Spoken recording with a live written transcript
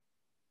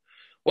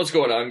What's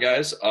going on,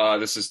 guys?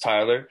 This is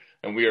Tyler,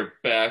 and we are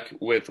back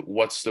with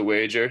What's the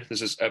Wager?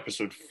 This is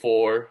episode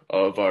 4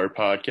 of our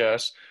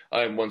podcast.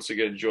 I am once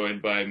again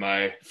joined by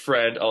my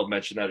friend, I'll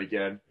mention that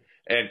again,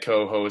 and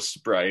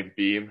co-host Brian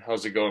Beam.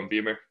 How's it going,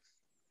 Beamer?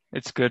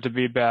 It's good to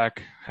be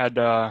back. Had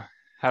a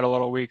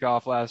little week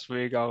off last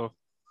week. I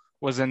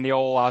was in the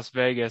old Las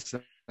Vegas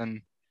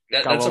and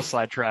That, got a that's little a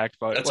sidetracked,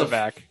 but that's a we're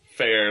back.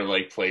 fair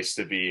place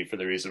to be for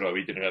the reason why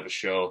we didn't have a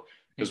show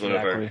because one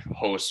of our Exactly.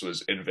 hosts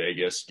was in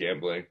Vegas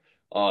gambling.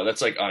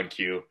 That's like on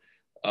cue.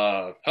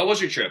 How was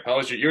your trip? How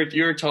was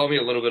you were telling me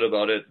a little bit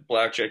about it.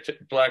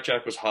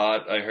 Blackjack was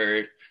hot, I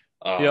heard.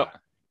 Uh, Yep.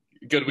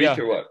 Good week Yeah,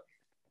 or what?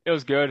 it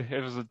was good.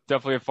 It was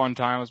definitely a fun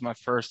time. It was my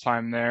first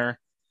time there.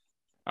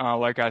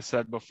 Like I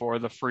said before,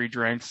 the free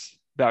drinks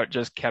that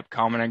just kept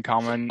coming and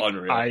coming.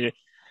 Unreal.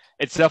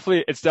 It's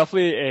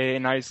definitely a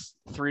nice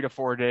 3 to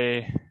 4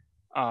 day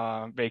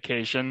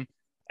vacation.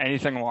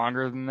 Anything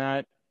longer than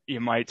that,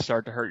 you might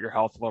start to hurt your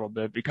health a little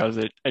bit because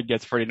it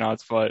gets pretty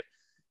nuts. But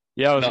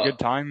yeah, it was a No, good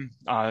time.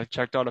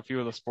 Checked out a few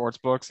of the sports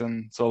books,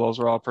 and so those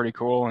were all pretty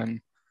cool.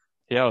 And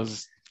yeah, it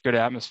was good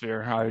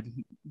atmosphere. I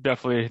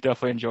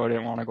definitely enjoyed it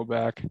and want to go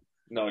back.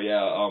 no,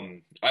 yeah.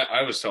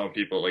 I was telling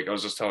people, like, I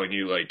was just telling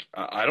you, like,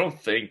 I don't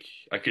think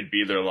I could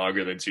be there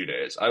longer than 2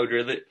 days.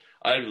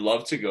 I'd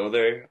love to go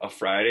there a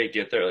Friday,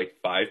 get there like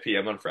 5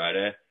 p.m. on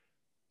Friday,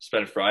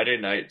 spend Friday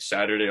night,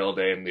 Saturday all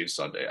day, and leave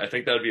Sunday. I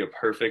think that would be a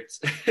perfect,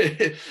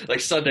 like,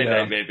 Sunday night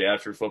Yeah, maybe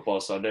after football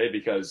Sunday,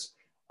 because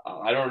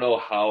I don't know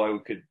how I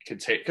could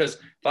take, because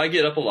if I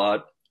get up a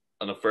lot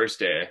on the first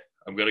day,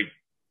 I'm gonna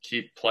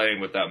keep playing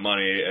with that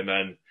money, and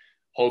then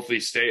hopefully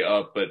stay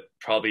up, but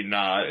probably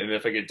not. And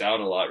if I get down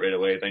a lot right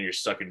away, then you're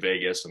stuck in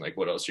Vegas, and like,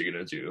 what else are you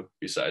gonna do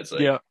besides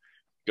like yeah.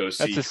 go That's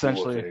see cool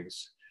essentially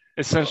things?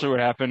 essentially Um, what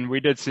happened. We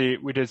did see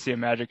a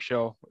magic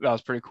show. That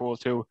was pretty cool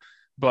too.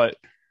 But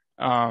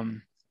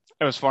um,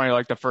 it was funny.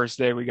 Like the first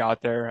day we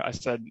got there, I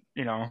said,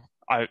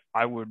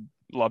 I would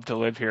love to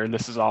live here.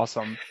 This is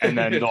awesome. And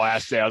then the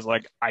last day, I was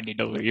like, I need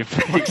to leave.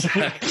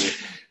 exactly.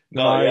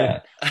 No, My,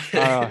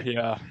 yeah.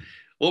 yeah,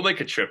 We'll make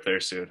a trip there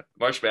soon.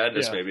 March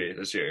Madness yeah, maybe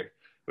this year.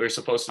 We were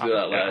supposed to do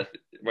that yeah.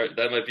 last.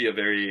 That might be a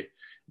very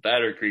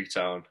that or Greek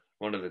Town,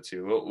 one of the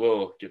two.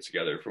 We'll get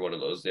together for one of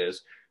those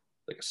days,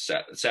 like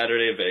a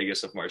Saturday in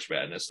Vegas of March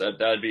Madness.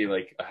 That'd be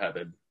like a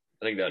heaven.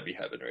 I think that'd be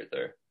heaven right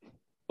there.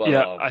 But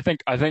Yeah, I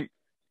think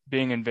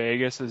being in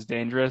Vegas is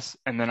dangerous,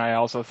 and then I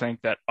also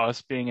think that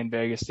us being in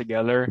Vegas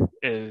together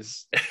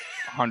is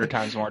 100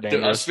 times more dude,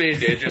 us dangerous. being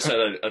dangerous at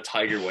a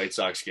Tiger White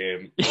Sox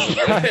game on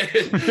Yeah,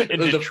 in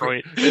the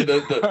Detroit.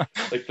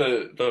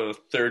 the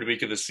third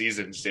week of the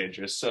season is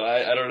dangerous. So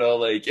I don't know,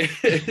 like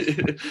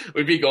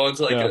we'd be going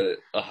to like Yeah,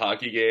 a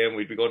hockey game.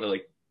 We'd be going to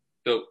like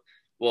the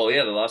well,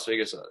 yeah, the Las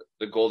Vegas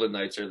the Golden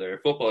Knights are there.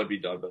 Football would be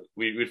done, but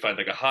we'd find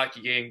like a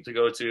hockey game to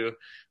go to.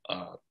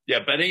 Yeah,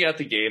 betting at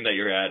the game that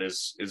you're at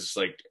is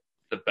like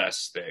the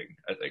best thing.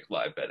 I think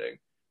live betting,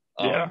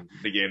 yeah.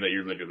 the game that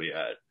you're literally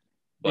at. You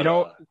But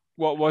know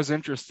what was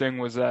interesting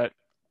was that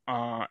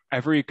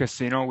every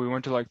casino we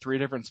went to like three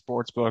different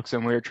sports books,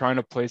 and we were trying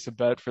to place a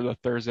bet for the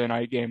Thursday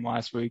night game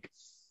last week.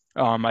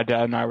 My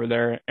dad and I were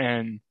there,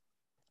 and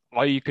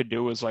all you could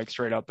do was like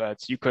straight up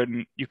bets. You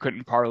couldn't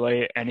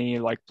parlay any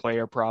like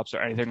player props or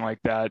anything like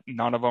that.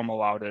 None of them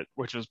allowed it,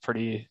 which was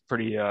pretty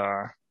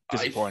I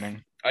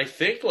disappointing. I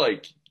think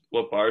like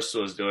what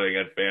Barstool is doing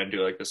at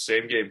FanDuel, like the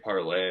same game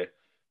parlay,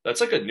 that's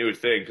like a new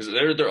thing because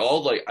they're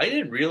all like I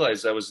didn't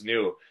realize that was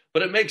new,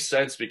 but it makes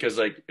sense because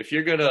like if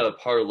you're gonna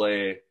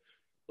parlay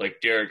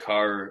like Derek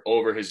Carr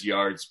over his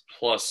yards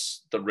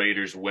plus the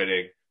Raiders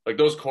winning, like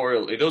those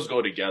correlate, those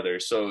go together.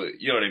 So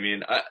you know what I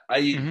mean.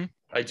 Hmm.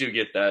 I do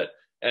get that,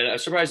 and I'm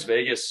surprised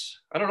Vegas.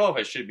 I don't know if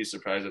I should be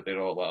surprised that they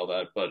don't allow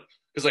that, but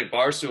because like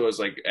Barstool is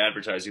like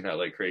advertising that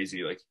like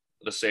crazy, like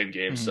the same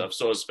game Hmm. stuff.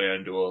 So is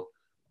FanDuel.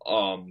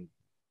 Um,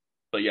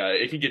 but yeah,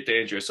 it can get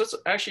dangerous. Let's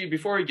actually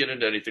before we get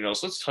into anything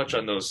else, let's touch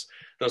on those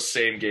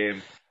same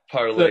game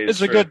parlays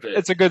It's a for a good bit.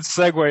 it's a good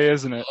segue,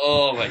 isn't it?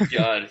 Oh my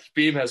God,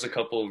 Beam has a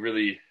couple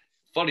really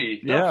funny,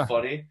 not Yeah,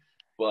 funny,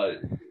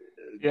 but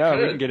yeah,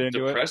 kind we can of get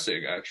into it.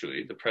 depressing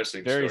actually,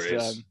 depressing Very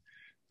sad.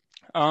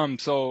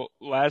 stories. So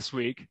last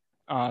week,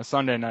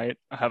 Sunday night,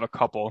 I have a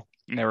couple,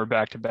 and they were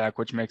back to back,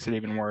 which makes it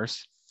even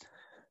worse.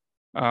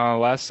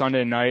 Last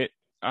Sunday night,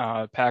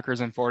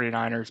 Packers and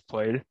 49ers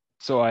played,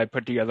 so I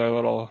put together a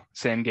little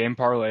same game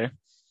parlay.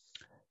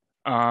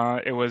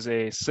 It was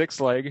a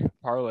six-leg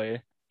parlay,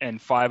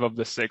 and five of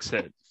the six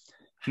hit.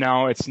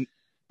 Now it's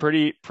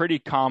pretty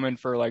common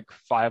for like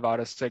 5 out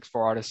of 6,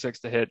 4 out of 6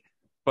 to hit,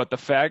 but the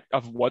fact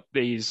of what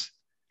these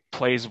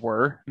plays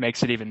were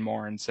makes it even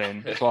more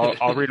insane. So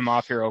I'll read them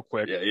off here real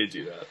quick. Yeah, you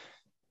do that.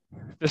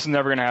 This is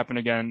never going to happen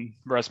again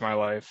the rest of my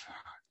life,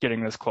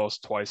 getting this close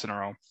twice in a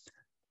row.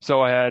 So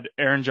I had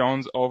Aaron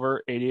Jones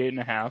over 88 and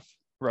a half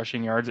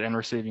rushing yards and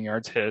receiving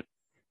yards hit.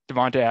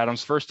 Devontae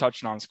Adams first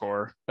touchdown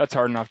score. That's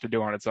hard enough to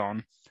do on its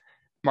own.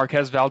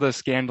 Marquez Valdez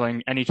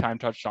Scandling anytime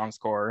touchdown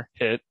score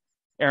hit.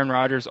 Aaron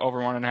Rodgers over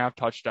 1.5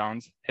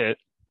 touchdowns hit.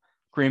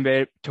 Green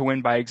Bay to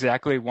win by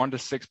exactly 1 to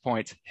 6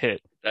 points hit.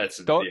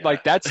 Though, yeah.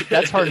 like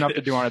that's hard enough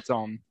to do on its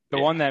own. The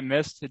Yeah. one that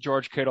missed,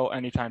 George Kittle,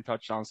 anytime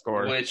touchdown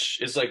score.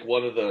 Which is like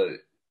one of the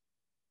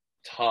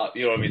top,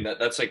 you know what I mean?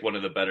 That's like one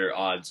of the better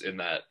odds in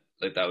that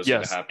like that was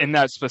going to Yes, in happen.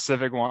 that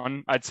specific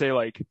one, I'd say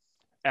like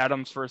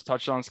Adams' first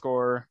touchdown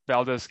score,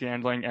 Valdez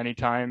Scantling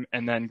anytime,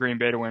 and then Green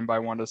Bay to win by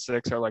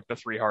 1-6 are like the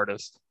three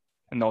hardest,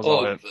 and those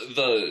all Oh, hit.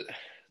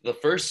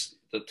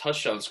 the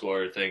touchdown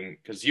score thing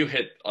because you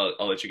hit.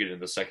 I'll let you get into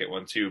the second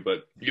one too,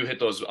 but you hit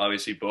those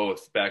obviously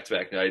both back to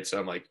back nights.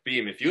 I'm like,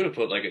 Beam, if you would have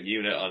put like a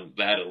unit on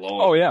that Oh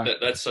alone, yeah.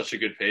 that's such a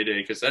good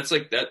payday because that's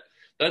like that.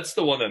 That's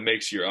the one that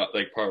makes your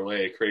like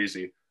parlay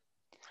crazy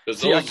because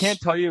See, I can't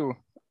those tell you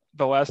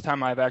the last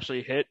time I've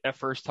actually hit a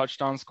first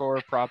touchdown score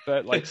prop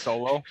bet like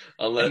solo,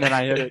 and then unless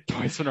I hit it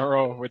twice in a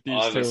row with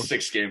these on a two.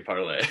 6 game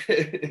parlay.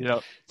 Yep. Yeah,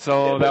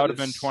 So that but would have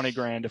been this 20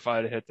 grand if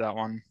I'd hit that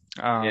one.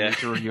 yeah. You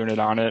threw a unit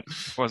on it.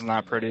 Was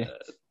not pretty.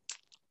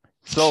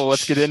 So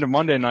let's get into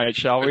Monday night,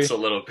 shall It's we? a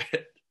little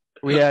bit.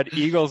 We had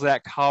Eagles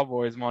at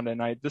Cowboys Monday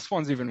night. This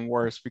one's even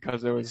worse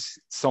because it was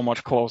so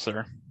much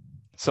closer.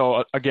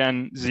 So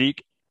again,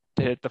 Zeke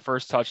to hit the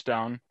first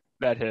touchdown,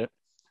 that hit.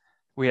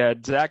 We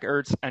had Zach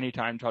Ertz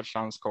anytime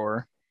touchdown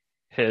score,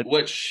 hit.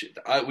 Which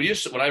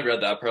when I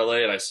read that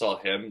parlay and I saw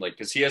him like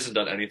because he hasn't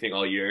done anything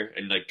all year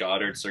and like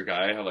Goddard's their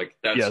guy, I'm like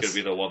that's gonna be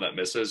Yes, the one that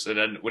misses. And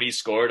then when he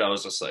scored, I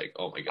was just like,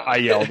 oh my I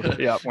god, yelled.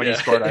 Yeah, when he yeah.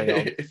 scored, I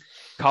yelled.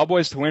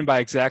 Cowboys to win by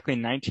exactly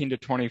 19 to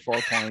 24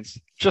 points.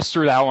 Just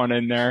threw that one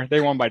in there. They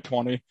won by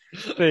 20.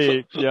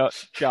 Yeah,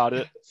 got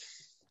it.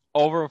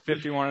 Over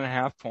 51 and a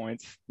half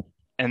points.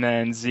 And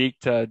then Zeke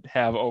to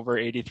have over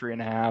 83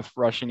 and a half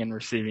rushing and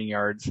receiving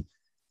yards.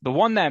 The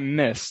one that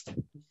missed,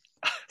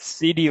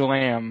 CD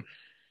Lamb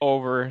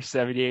over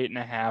 78 and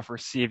a half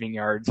receiving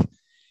yards.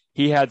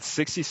 He had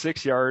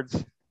 66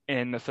 yards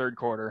in the third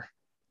quarter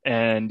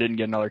and didn't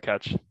get another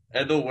catch.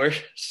 And the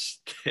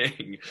worst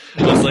thing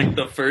was like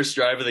the first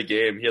drive of the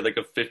game, he had like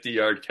a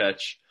 50-yard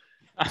catch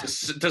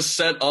to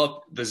set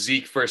up the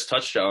Zeke first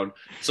touchdown.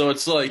 So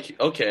it's like,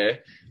 okay,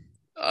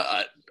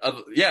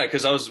 yeah,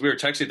 because we were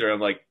texting through. I'm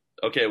like,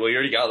 okay, well, you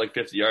already got like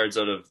 50 yards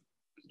out of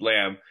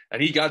Lamb,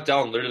 and he got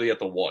down literally at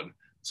the one.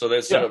 So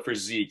then set Yeah, up for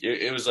Zeke.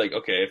 It was like,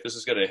 okay, if this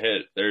is gonna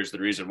hit, there's the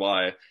reason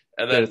why.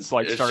 And then it's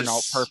like it's starting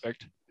out just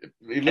perfect.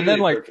 And then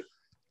literally like perfect.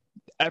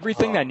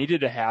 everything Oh. that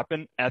needed to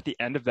happen at the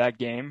end of that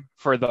game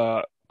for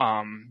the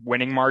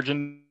winning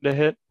margin to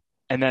hit,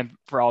 and then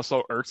for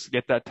also Ertz to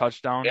get that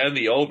touchdown And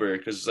the over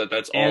because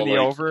that's and all the like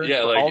over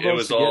yeah, for like all it those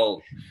was to get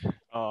all.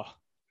 uh,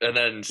 And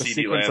then the CD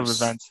sequence of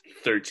Lamb's events.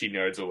 13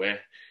 yards away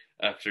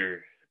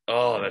after.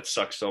 Oh, that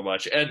sucks so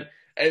much. And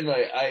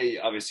like I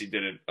obviously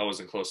didn't. I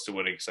wasn't close to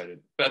winning because I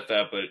didn't bet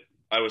that, but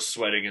I was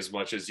sweating as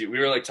much as you. We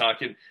were like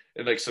talking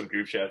in like some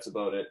group chats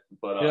about it,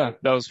 but Yeah,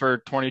 that was for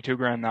 22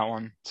 grand that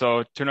one.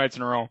 So two nights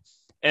in a row.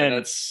 and And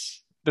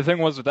that's the thing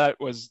was with that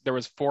was there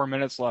was 4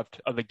 minutes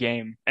left of the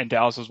game, and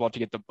Dallas was about to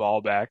get the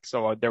ball back.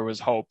 So there was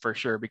hope for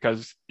sure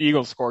because the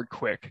Eagles scored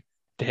quick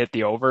to hit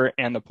the over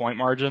and the point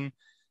margin.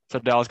 So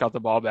Dallas got the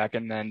ball back,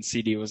 and then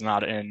CD was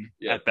not in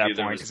yeah, at that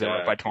neither point was because they were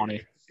up by Dak.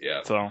 20.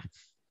 Yeah, So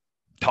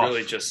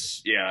really tough.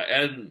 just yeah,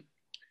 and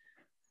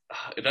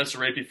that's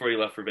right before you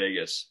left for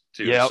Vegas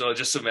too. Yep. So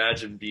just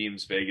imagine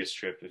Beam's Vegas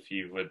trip if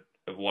you would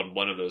have won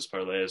one of those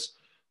parlays.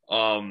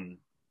 Um,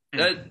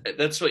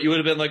 that's what you would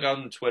have been like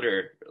on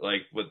Twitter,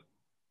 like with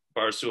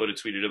Barstool would have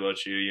tweeted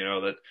about you. You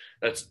know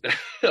that's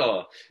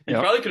oh, you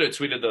Yep. probably could have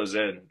tweeted those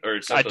in or I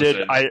sent those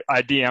did. in.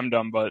 I DM'd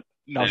them, but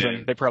nothing.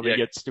 And They probably yeah,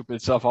 get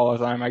stupid stuff all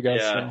the time, I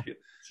guess. yeah, So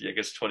yeah, I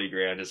guess 20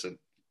 grand isn't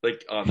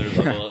like on their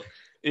level.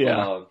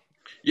 yeah.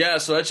 Yeah,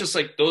 so that's just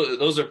like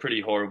those are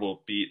pretty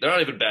horrible beats. They're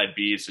not even bad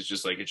beats. It's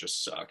just like it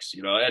just sucks,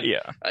 you know. And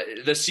Yeah.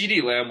 the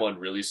CD Lamb one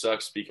really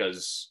sucks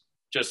because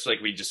just like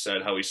we just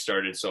said, how he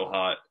started so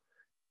hot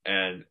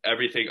and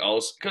everything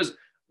else. Because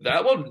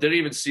that one didn't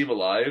even seem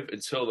alive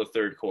until the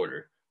third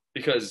quarter.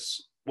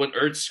 Because when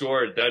Ertz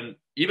scored, then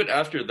even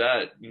after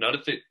that, none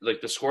of the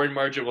like the scoring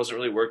margin wasn't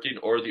really working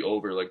or the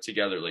over like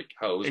together, like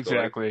how it was going.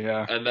 Exactly.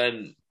 Yeah. And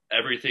then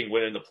everything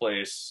went into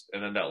place,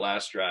 and then that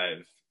last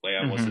drive,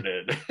 Lamb hmm wasn't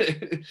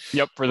in.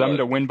 Yep. For them But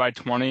to win by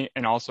 20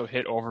 and also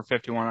hit over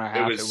 51 and a it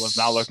half, it was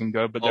not was looking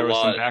good. But a there was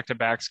some lot.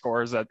 back-to-back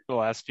scores at the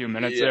last few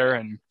minutes Yeah, there,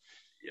 and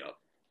yeah.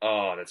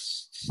 Oh,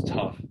 that's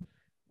tough.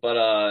 But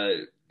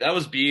that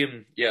was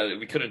being yeah.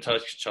 We couldn't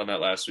touch on that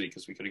last week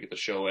because we couldn't get the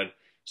show in.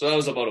 So that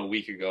was about a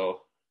week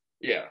ago.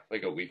 Yeah,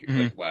 like a week, hmm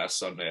like last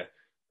Sunday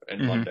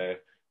and hmm Monday.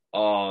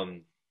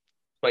 Um,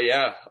 but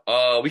yeah,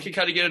 we can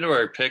kind of get into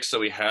our picks that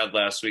we had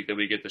last week that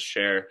we get to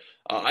share.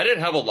 I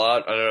didn't have a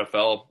lot on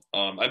NFL.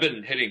 I've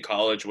been hitting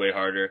college way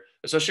harder,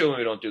 especially when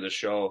we don't do the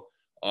show.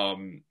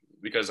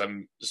 Because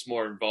I'm just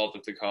more involved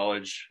with the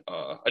college.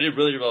 I did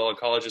really well in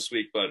college this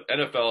week, but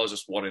NFL is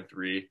just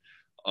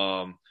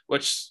 1-3,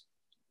 which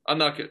I'm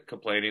not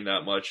complaining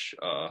that much.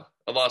 I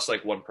lost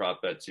like one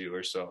prop bet too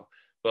or so,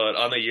 but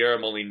on the year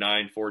I'm only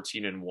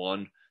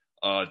 9-14-1,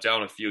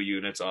 down a few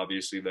units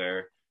obviously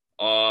there.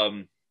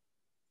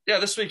 Yeah,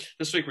 this week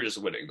we're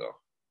just winning though.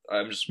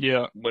 I'm just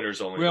Yeah,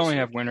 winners only we this only week.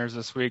 have winners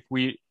this week.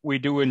 We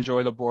do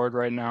enjoy the board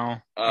right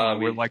now. We're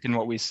We liking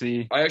what we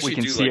see. I We actually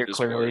can do see like it this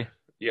board. clearly.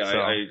 Yeah,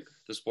 So,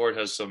 this board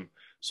has some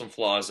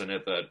flaws in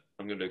it that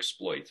I'm going to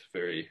exploit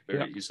very yeah.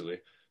 very easily.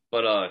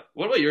 But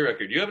what about your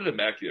record? You have an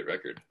immaculate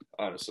record,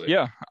 honestly.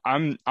 Yeah,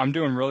 I'm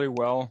doing really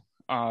well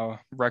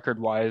record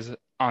wise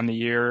on the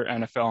year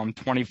NFL. I'm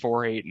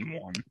 24, 8 and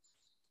 1.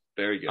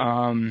 Very good.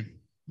 Um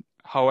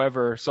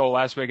However, so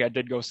last week I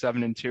did go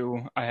 7 and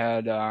 2. I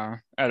had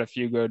a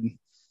few good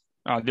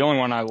the only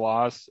one I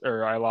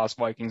lost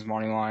Vikings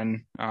money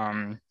line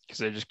because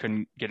they just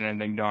couldn't get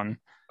anything done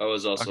I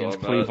was also against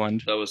on that.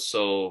 Cleveland. That was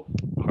so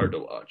hard to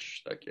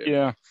watch that game.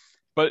 Yeah.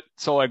 But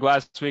so like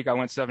last week I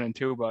went 7 and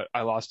 2, but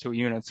I lost 2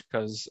 units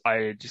because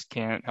I just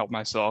can't help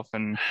myself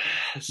and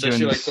Especially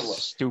doing like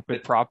stupid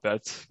it, prop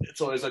bets.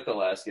 it's always like the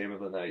last game of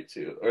the night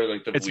too, or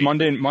like the It's week.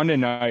 Monday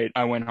night.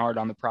 I went hard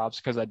on the props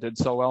because I did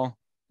so well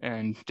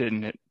and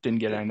didn't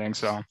get anything.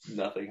 So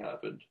Nothing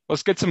happened.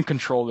 let's get some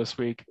control this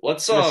week.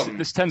 Let's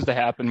This tends to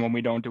happen when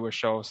we don't do a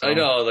show. I So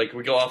know, like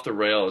we go off the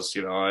rails,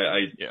 yeah,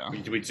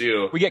 we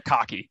do. we get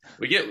cocky.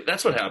 We get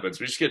that's what happens.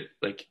 We just get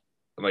like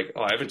I'm like,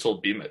 oh, I haven't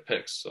told B my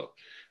picks, so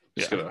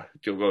just Yeah,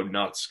 gonna go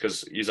nuts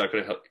because he's not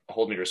gonna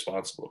hold me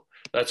responsible.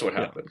 That's what yeah.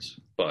 happens.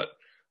 But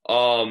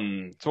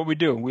It's what we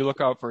do. We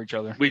look out for each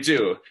other. we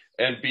do.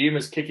 And Beam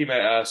is kicking my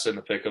ass in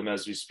the pick'em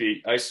as we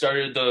speak. I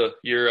started the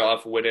year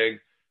off winning,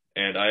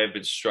 and I have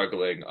been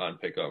struggling on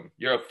pick'em.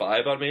 You're up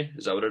 5 on me.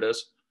 Is that what it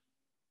is?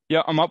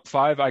 Yeah, I'm up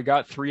 5. I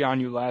got 3 on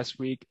you last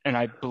week, and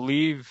I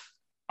believe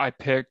I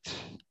picked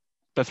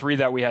the 3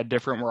 that we had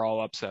different were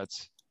all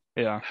upsets.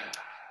 Yeah,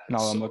 now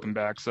that I'm So looking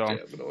back. So damn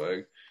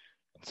annoying.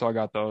 I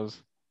got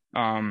those.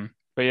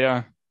 But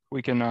yeah,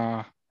 we can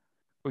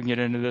get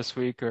into this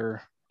week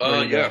or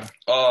Yeah.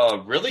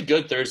 Really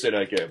good Thursday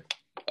night game.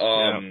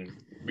 yeah.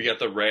 We got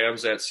the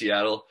Rams at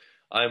Seattle.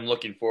 I'm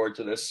looking forward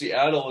to this.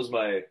 Seattle was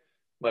my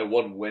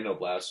one win of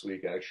last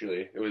week.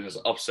 Actually, it was just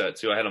upset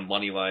too. I had a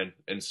money line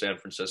in San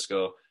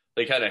Francisco.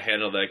 They kind of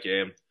handled that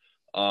game.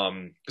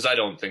 Because I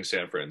don't think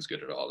San Fran's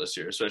good at all this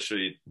year,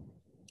 especially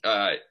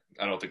I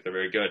don't think they're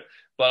very good.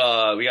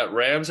 But we got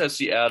Rams at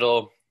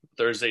Seattle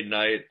Thursday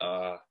night.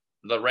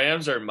 The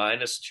Rams are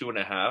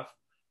 -2.5.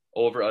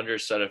 Over under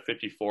set at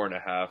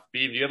 54.5.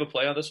 Beam, do you have a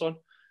play on this one?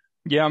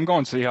 Yeah, I'm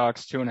going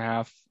Seahawks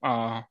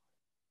 2.5.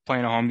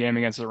 Playing a home game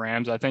against the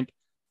Rams. I think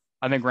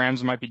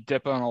Rams might be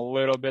dipping a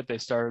little bit. They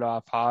started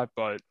off hot,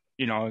 but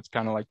it's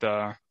kind of like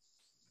the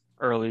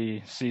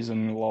early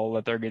season lull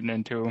that they're getting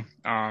into.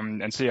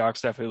 And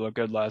Seahawks definitely looked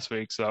good last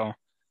week, so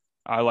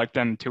I like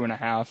them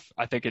 2.5.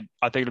 I think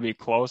it'll be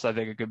close. I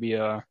think it could be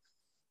a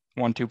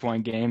 1-2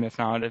 point game, if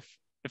not if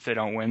they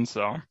don't win.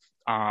 So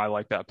I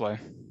like that play.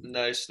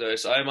 Nice,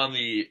 nice. I'm on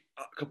the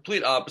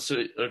complete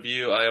opposite of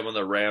you. I am on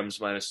the Rams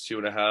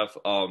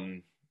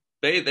 -2.5.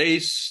 They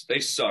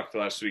sucked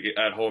last week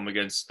at home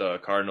against the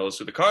Cardinals.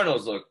 So the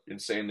Cardinals look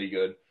insanely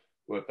good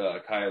with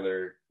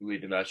Kyler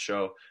leading that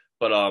show.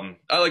 But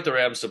I like the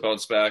Rams to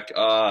bounce back.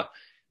 I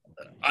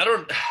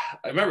don't.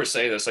 I remember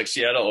saying this. Like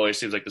Seattle always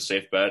seems like the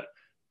safe bet,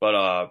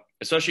 but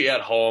especially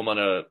at home on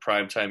a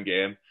primetime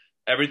game,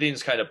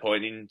 everything's kind of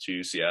pointing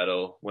to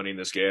Seattle winning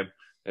this game,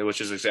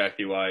 which is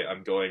exactly why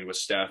I'm going with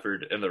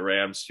Stafford and the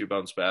Rams to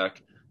bounce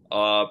back.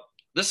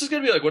 This is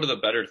gonna be like one of the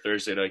better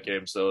Thursday night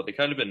games, though. They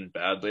kind of been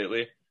bad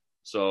lately,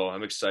 so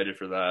I'm excited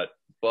for that.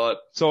 But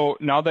So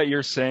now that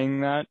you're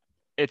saying that,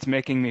 it's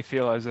making me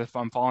feel as if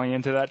I'm falling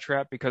into that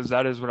trap because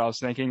that is what I was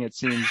thinking. It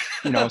seems,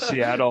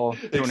 Seattle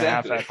 2.5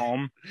 exactly, at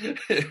home.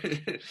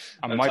 I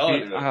I'm might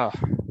telling be. you,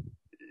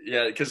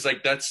 yeah, because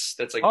like that's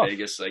like Tough.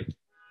 Vegas, like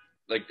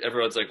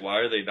everyone's like, why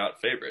are they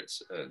not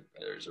favorites? And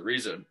there's a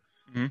reason,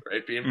 hmm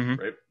right, Beam? hmm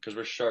Right? Because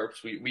we're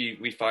sharps.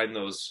 We find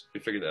those. We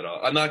figure that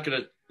out. I'm not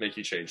gonna make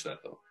you change that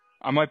though.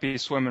 I might be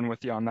swimming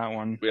with you on that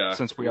one Yeah,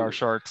 since we are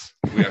sharks.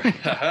 we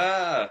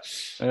are.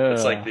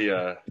 It's like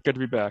the Good to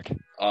be back.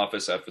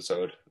 Office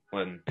episode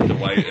when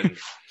Dwight and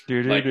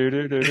Do do Mike do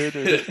do do do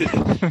do.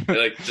 they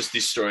like just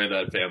destroy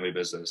that family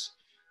business.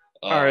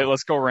 All right,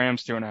 let's go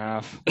Rams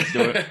 2.5. Let's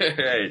do it.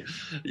 Hey,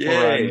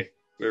 We're riding. yay!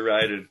 We're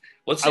riding.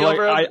 What's I the like.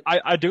 over?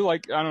 I do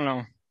like. I don't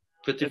know.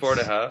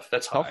 54.5.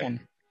 That's Tough high.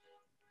 one.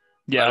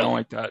 Yeah, I don't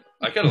like that.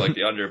 I kind of like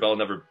the under, but I'll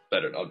never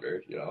bet an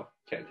under.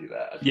 Can't do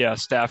that. Yeah,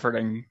 Stafford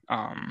and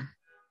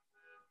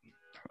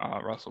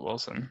Russell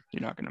Wilson.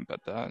 You're not gonna bet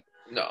that.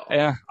 No.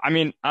 Yeah, I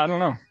mean, I don't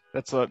know.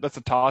 That's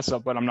a toss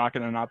up, but I'm not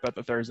gonna not bet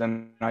the Thursday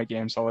night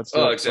game. So let's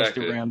do it.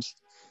 Exactly. Let's do Rams.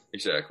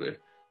 Exactly.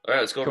 All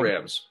right, let's go Cool.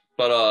 Rams.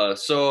 But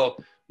so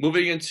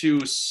moving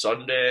into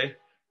Sunday,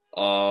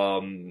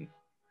 my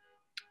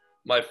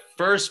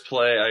first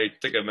play, I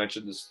think I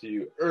mentioned this to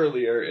you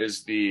earlier,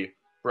 is the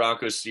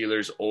Broncos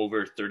Steelers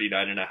over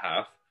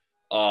 39.5.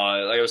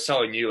 Like I was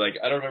telling you, like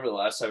I don't remember the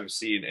last time I've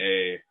seen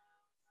a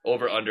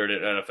over under in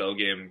an NFL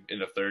game in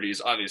the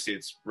 30s. Obviously,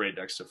 it's right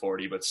next to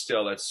 40, but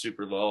still, that's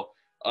super low.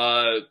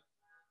 It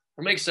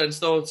makes sense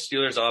though.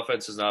 Steelers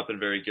offense has not been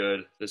very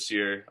good this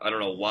year. I don't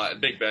know why.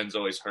 Big Ben's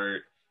always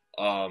hurt.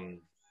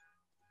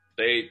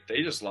 They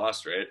just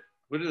lost, right?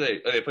 Who did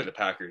they? Oh, they played the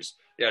Packers.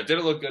 Yeah, it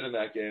didn't look good in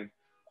that game.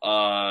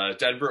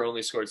 Denver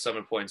only scored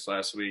 7 points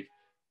last week,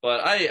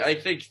 but I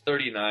think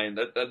 39.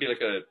 That'd be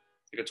like a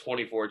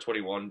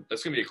 24-21.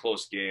 That's gonna be a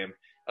close game.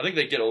 I think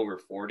they get over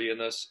 40 in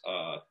this.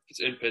 It's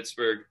in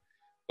Pittsburgh,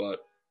 but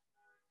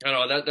I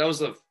don't know that was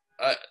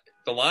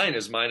the line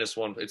is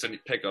 -1. It's a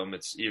pick 'em.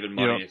 It's even Yep.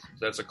 money.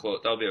 That's a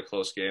close. That'll be a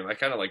close game. I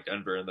kind of like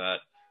Denver in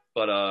that,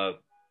 but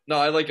no,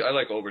 I like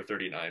over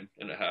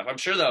 39.5. I'm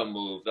sure that'll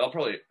move.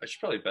 I should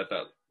probably bet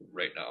that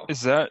right now.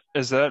 Is that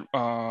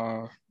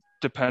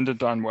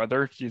dependent on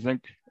weather? Do you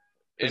think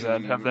does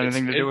that have It's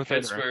anything to do in with it? Or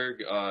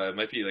Pittsburgh. It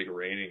might be like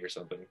raining or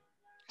something.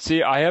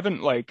 see, I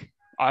haven't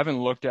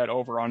looked at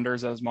over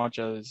unders as much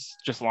as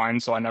just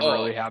lines, so I never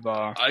really Oh, have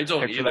a I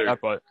don't pick for either.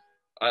 that.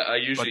 I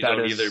But usually that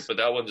don't either, is but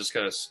that one just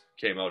kind of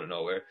came out of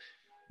nowhere.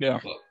 yeah,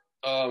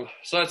 But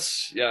so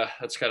that's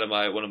kind of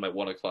my one of my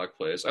 1 o'clock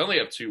plays. I only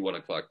have two 1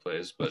 o'clock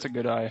plays, but that's a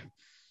good eye.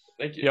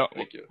 thank you, Yeah.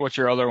 thank you. What's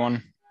your other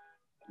one?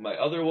 My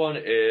other one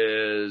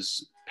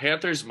is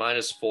Panthers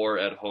 -4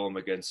 at home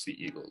against the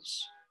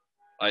Eagles.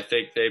 I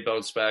think they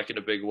bounced back in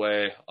a big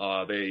way.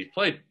 They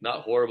played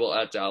not horrible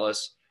at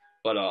Dallas,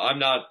 but I'm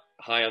not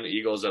high on the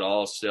Eagles at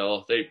all.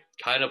 Still, they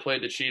kind of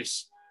played the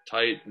Chiefs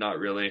tight, not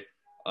really.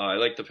 I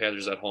like the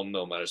Panthers at home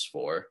though,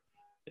 -4.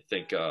 I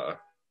think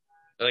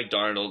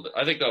Darnold.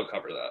 I think they'll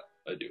cover that.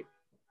 I do.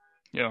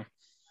 Yeah.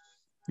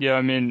 Yeah,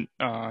 I mean,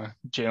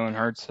 Jalen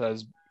Hurts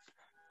has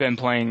been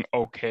playing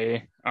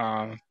okay,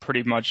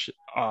 pretty much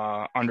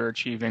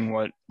underachieving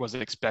what was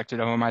expected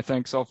of him, I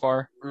think, so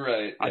far.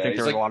 Right. I Yeah. think He's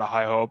there was a like lot of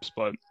high hopes,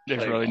 but there's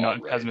playing really all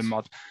not right. hasn't been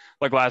much.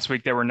 Like last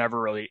week, they were never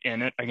really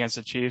in it against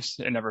the Chiefs.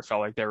 It never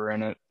felt like they were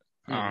in it.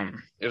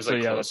 It was So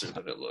like yeah, closer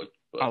than it looked,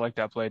 I but like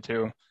that play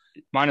too.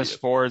 Minus yeah,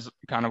 four is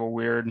kind of a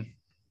weird, it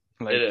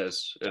like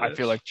is. It I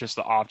feel is. like just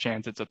the off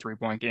chance it's a 3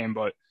 point game,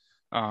 but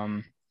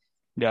um,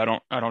 yeah,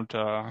 I don't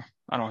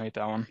hate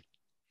that one.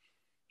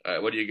 All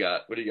right. What do you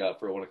got? What do you got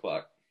for 1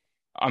 o'clock?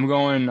 I'm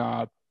going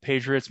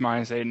Patriots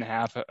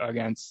 -8.5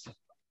 against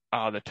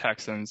the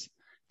Texans.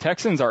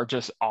 Texans are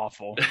just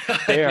awful.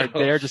 They I are know.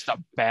 they are just a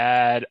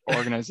bad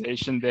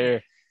organization.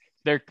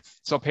 They're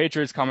so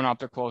Patriots coming off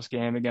their close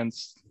game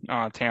against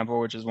Tampa,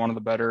 which is one of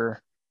the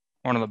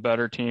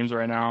better teams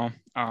right now.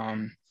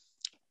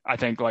 I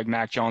think like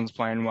Mac Jones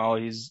playing well.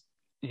 He's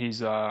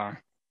uh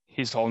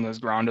he's holding his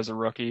ground as a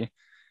rookie.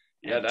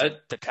 Yeah, And the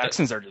that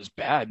Texans are just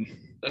bad.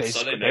 that They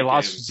Sunday they night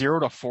lost game.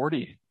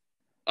 0-40.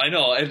 I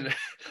know, and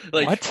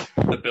like What?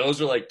 the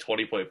Bills are like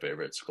 20-point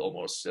favorites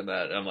almost in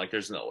that. And I'm like,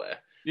 there's no way.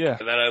 Yeah,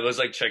 And then I was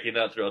like checking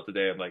that throughout the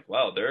day. I'm like,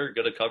 wow, they're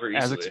gonna cover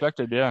as easily.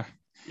 expected. Yeah.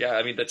 Yeah,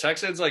 I mean the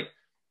Texans like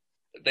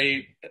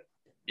they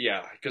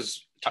yeah,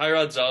 because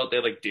Tyrod's out, they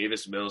have like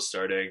Davis Mills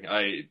starting.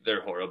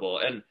 They're horrible.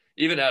 And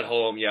even at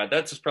home, yeah,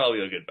 that's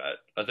probably a good bet.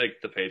 I think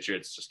the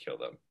Patriots just kill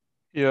them.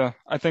 Yeah,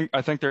 I think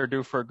they're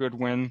due for a good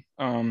win.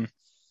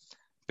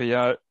 But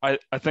yeah, I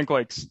think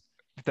like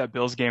that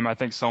Bills game, I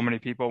think so many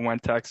people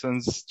went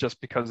Texans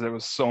just because there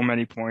was so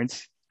many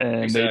points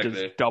and they just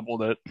Exactly.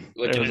 doubled it.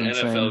 Like It in was an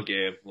insane. NFL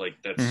game, like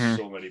that's hmm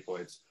so many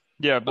points.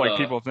 Yeah, But like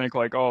people think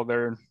like, oh,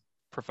 they're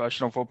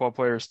professional football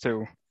players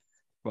too,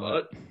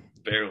 but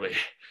but barely.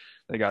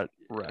 they got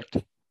wrecked.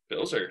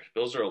 Bills are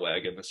a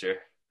wagon this year.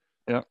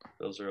 Yeah,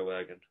 Bills are a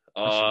wagon.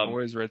 that's your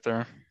boys right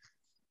there.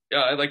 Yeah,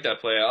 I like that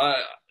play.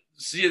 I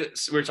see.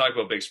 We're talking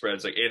about big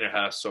spreads, like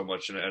 8.5, so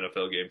much in an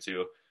NFL game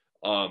too.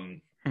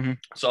 Um, hmm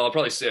so I'll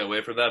probably stay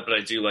away from that. But I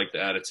do like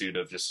the attitude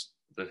of just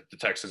the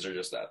Texans are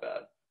just that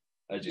bad.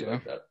 I do Yeah,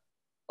 like that.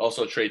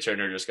 Also, Trey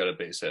Turner just got a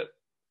base hit,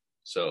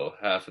 so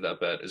half of that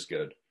bet is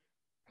good.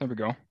 there we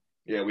go.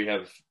 Yeah, we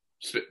have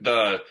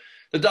the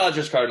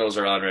Dodgers Cardinals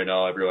are on right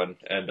now, everyone,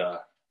 and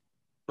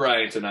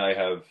Bryant and I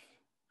have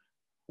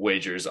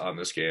wagers on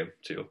this game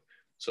too.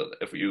 So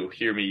if you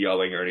hear me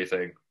yelling or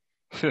anything,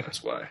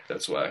 that's why.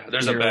 That's why.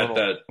 There's You a hear a bet little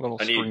that little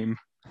I need scream.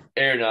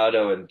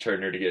 Arenado and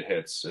Turner to get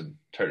hits, and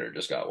Turner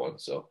just got one,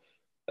 so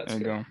that's There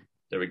you good. go.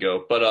 There we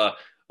go. But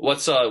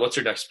what's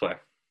your next play?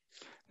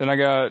 Then I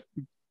got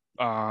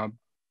uh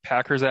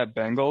Packers at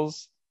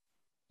Bengals.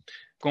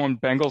 Going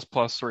Bengals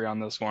 +3 on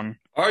this one.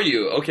 Are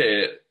you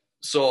okay?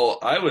 So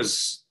I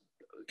was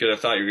gonna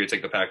thought you were gonna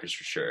take the Packers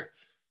for sure.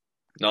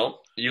 No,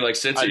 you like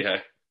Cincy, I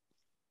hey?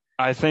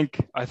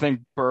 I think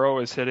Burrow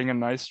is hitting a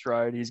nice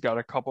stride. He's got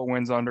a couple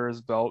wins under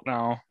his belt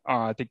now.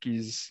 I think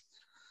he's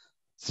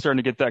starting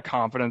to get that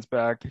confidence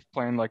back,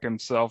 playing like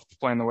himself,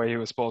 playing the way he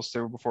was supposed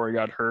to before he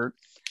got hurt.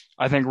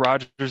 I think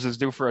Rodgers is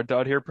due for a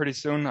dud here pretty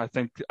soon. I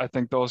think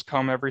those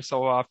come every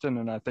so often,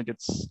 and I think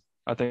it's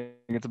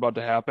about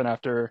to happen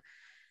after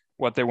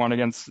what they won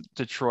against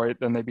Detroit.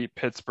 Then they beat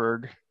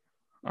Pittsburgh,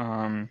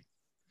 um,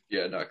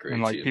 Yeah, not and great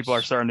like people are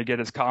teams. starting to get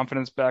his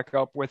confidence back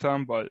up with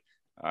him. But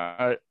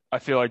I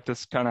feel like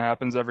this kind of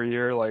happens every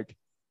year. Like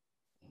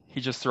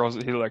he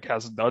like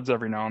has duds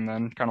every now and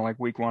then, kind of like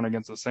week one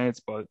against the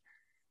Saints. But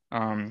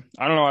I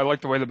don't know. I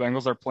like the way the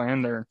Bengals are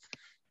playing.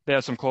 They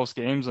have some close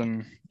games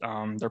and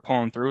they're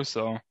pulling through.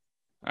 So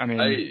I mean,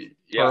 I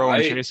yeah, Burrow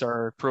and I Chase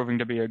are proving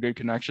to be a good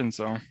connection.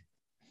 So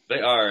they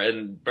are,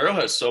 and Burrow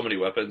has so many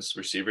weapons,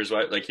 receivers.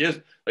 Right? Like he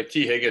has, like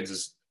T Higgins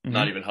is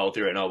not hmm even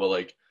healthy right now, but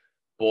like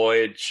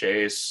Boyd,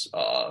 Chase,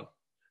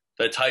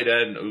 the tight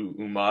end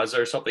Umaza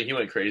or something. He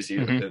went crazy,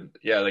 Hmm. and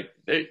yeah, like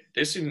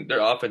they seem their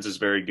offense is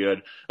very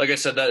good. Like I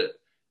said that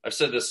I've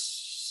said this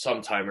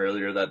sometime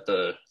earlier that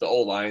the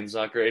O line's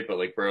not great, but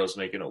like Burrow's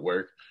making it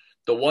work.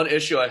 The one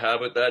issue I have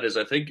with that is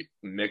I think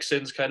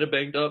Mixon's kind of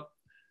banged up,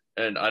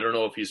 and I don't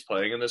know if he's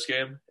playing in this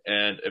game.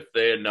 And if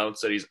they announce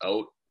that he's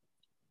out,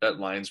 that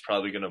line's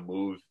probably going to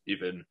move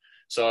even.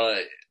 So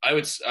I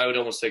would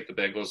almost take the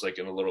Bengals like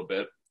in a little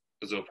bit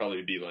because it'll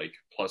probably be like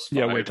plus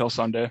Yeah, wait five till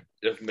Sunday.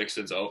 if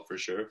Mixon's out for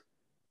sure.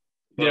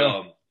 But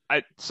Yeah.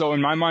 So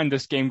in my mind,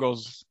 this game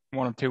goes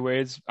one of two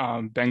ways.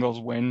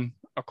 Bengals win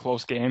a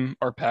close game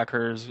or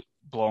Packers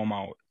blow them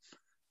out.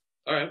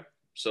 all right.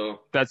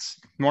 So That's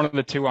one of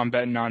the two I'm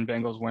betting on.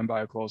 Bengals win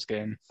by a close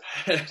game.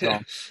 So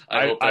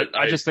I hope that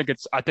I just think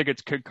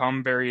it could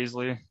come very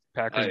easily.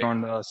 Packers I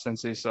going to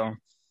Cincy. So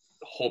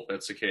hope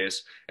that's the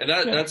case. And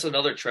that yeah, that's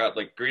another trap.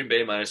 Like Green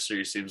Bay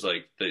 -3 seems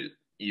like the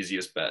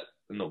easiest bet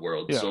in the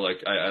world. yeah, So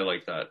like I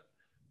like that.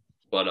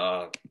 But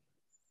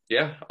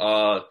yeah.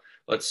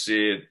 Let's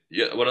see.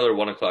 Yeah, what other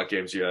 1 o'clock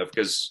games do you have?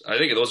 Because I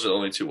think those are the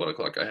only two 1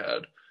 o'clock I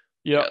had.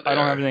 yeah. Yeah, they I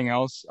don't have are. anything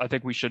else. I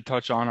think we should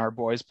touch on our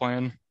boys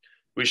playing.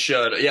 We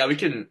should. Yeah, we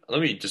can.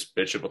 Let me just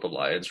bitch about the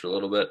Lions for a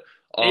little bit.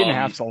 Eight and a Um,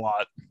 half's a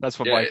lot. That's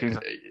what yeah, Vikings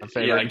are yeah, I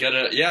favored. get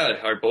it. Yeah,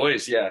 our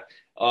boys. Yeah.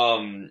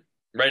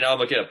 Right now I'm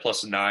looking at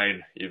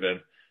 +9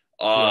 even.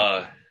 Yeah,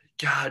 Uh,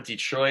 God,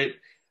 Detroit.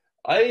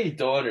 I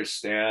don't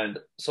understand.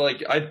 So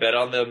like I bet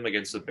on them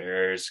against the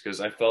Bears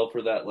because I fell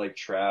for that like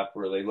trap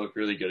where they look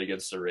really good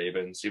against the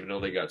Ravens, even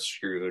though they got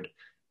screwed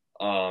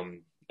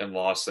and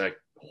lost that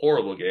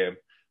horrible game.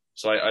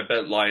 So I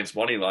bet Lions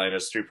money line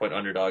as 3-point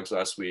underdogs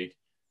last week.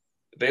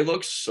 They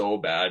look so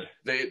bad.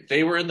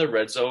 They were in the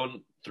red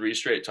zone 3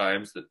 straight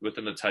times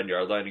within the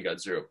 10-yard line and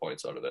got 0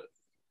 points out of it.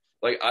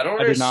 Like I don't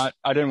I did understand. not.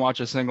 I didn't watch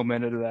a single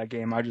minute of that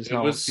game. I just It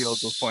know Fields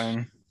was was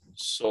playing.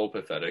 so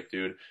pathetic,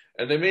 dude.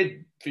 And they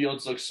made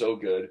Fields look so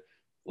good.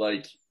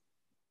 Like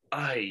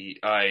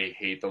I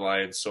hate the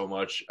Lions so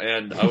much.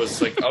 And I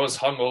was like I was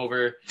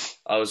hungover.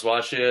 I was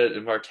watching it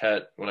in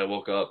Marquette when I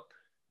woke up.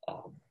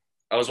 Um,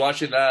 I was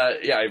watching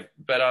that. Yeah, I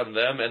bet on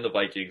them and the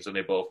Vikings, and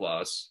they both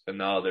lost. And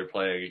now they're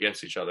playing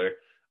against each other.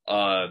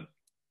 Um,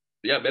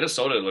 yeah,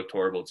 Minnesota looked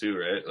horrible too,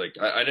 right? Like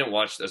I didn't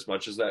watch as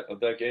much as that of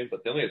that game,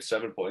 but they only had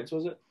 7 points,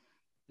 was it?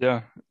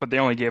 Yeah, but they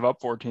only gave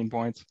up 14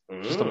 points.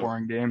 Just a Mm,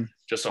 boring game.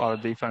 just A a, lot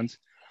of defense.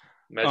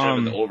 imagine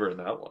having the Um, over in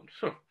that one.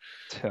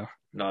 yeah.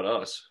 Not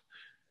us.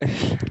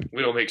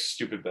 We don't make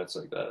stupid bets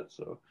like that.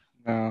 So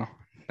No,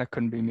 that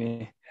couldn't be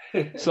me.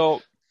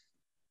 So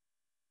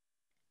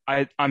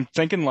I'm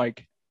thinking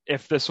like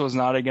if this was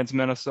not against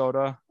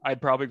Minnesota,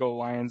 I'd probably go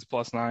Lions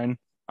 +9.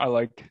 I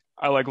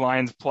like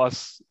Lions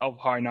plus a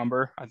high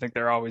number. I think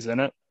they're always in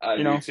it, I you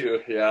do know,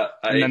 too. Yeah,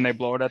 and I then they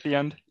blow it at the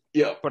end.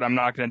 yeah, But I'm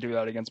not going to do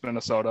that against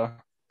Minnesota.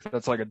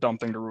 That's like a dumb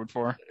thing to root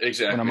for when I'm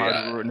exactly.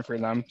 already rooting for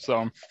them.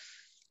 So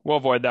we'll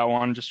avoid that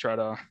one. Just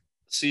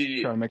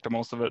See, try to make the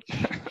most of it.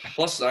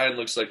 +9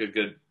 looks like a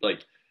good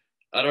like.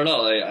 I don't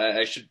know.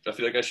 I should. I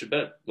feel like I should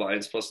bet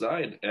Lions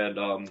 +9,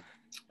 and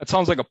It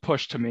sounds like a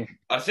push to me.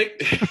 I think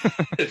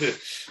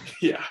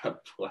yeah,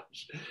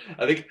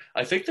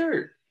 I think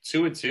they're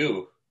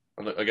 2-2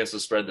 against the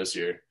spread this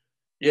year.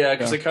 Yeah,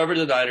 because Yeah. they covered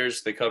the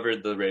Niners, they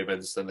covered the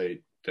Ravens, then they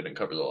didn't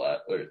cover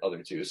the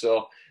other two.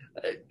 So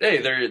hey,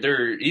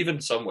 they're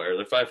even somewhere.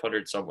 They're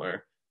 500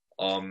 somewhere.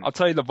 I'll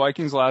tell you, the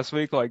Vikings last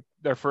week, like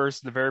the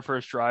very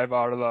first drive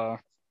out of the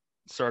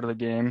start of the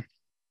game,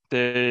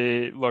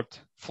 they looked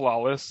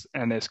flawless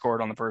and they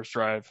scored on the first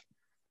drive.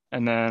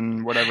 And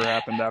then whatever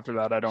happened after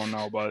that, I don't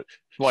know. But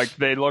like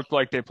they looked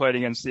like they played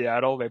against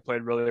Seattle. They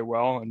played really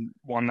well and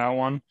won that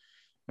one.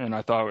 And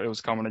I thought it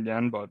was coming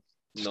again, but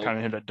just kind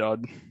Nope. of hit a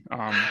dud.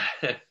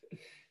 I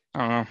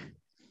don't know.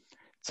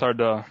 It's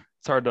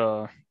hard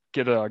to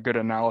get a good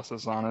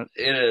analysis on it.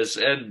 It is,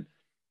 and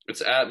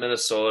it's at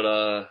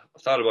Minnesota. I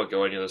thought about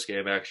going to this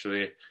game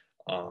actually.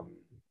 Um,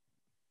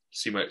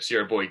 see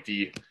our boy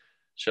D.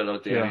 Shout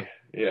out Yeah. Danny.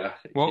 Yeah,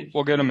 Well,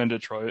 we'll get them in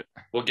Detroit.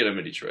 we'll get him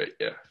in Detroit.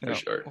 Yeah, for Yeah,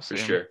 sure, we'll for see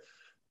them. sure.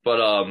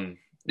 But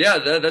yeah,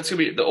 that's gonna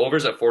be the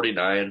overs at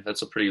 49.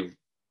 That's a pretty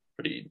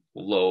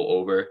low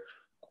over.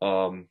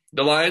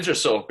 The Lions are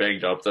so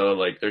banged up though.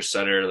 Like their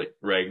center, like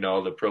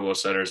Ragnow, the Provo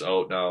center's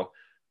out now.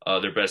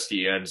 Their best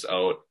DN's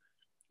out.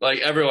 Like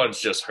everyone's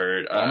just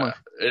hurt. Bummer.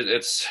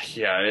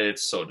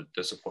 It's so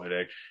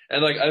disappointing.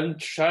 And like I'm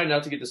trying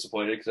not to get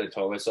disappointed because I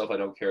told myself I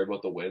don't care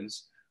about the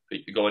wins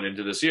going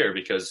into this year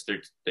because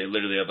they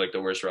literally have like the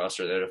worst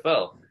roster in the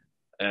NFL,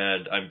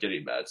 and I'm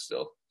getting mad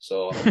still.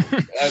 So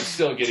I'm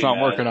still It's getting not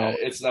mad. working out.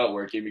 It's not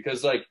working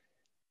because like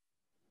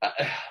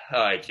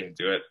I can't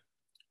do it.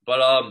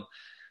 But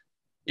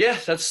yeah,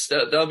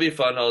 that'll be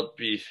fun. I'll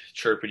be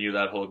chirping you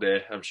that whole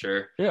day, I'm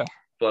sure. Yeah,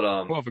 But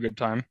we'll have a good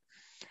time.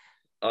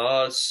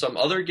 some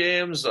other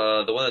games,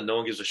 the one that no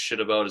one gives a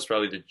shit about is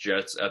probably the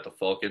Jets at the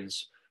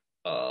Falcons.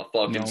 No,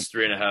 Falcons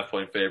 3.5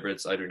 point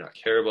favorites. I do not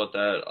care about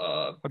that.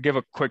 I'll give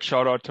a quick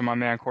shout out to my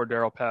man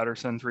Cordero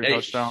Patterson, three Hey,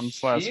 touchdowns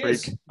he last week.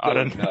 is Out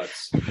going of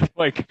nuts.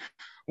 like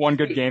one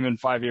good game in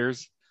 5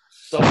 years.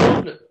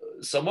 Someone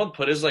someone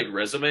put his like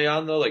resume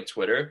on though, like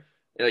Twitter,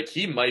 and like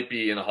he might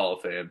be in the Hall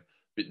of Fame.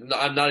 No,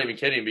 I'm not even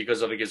kidding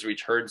because of like his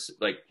returns,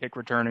 Kick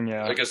returning,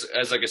 yeah. like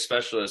as like a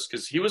specialist,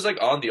 because he was like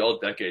on the All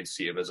Decades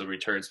team as a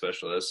return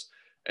specialist,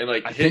 and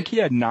like I think he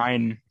had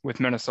 9 with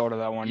Minnesota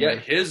that one yeah,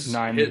 year.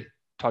 9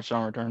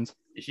 touchdown returns.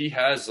 he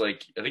has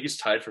like I think he's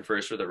tied for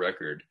first for the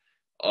record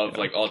of Yeah.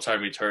 like all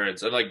time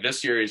returns, and like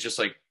this year he's just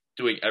like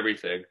doing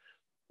everything.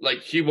 Like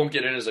he won't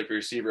get in as like a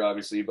receiver,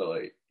 obviously, but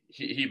like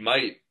he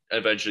might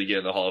eventually get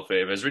in the Hall of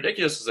Fame. As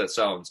ridiculous as that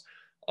sounds,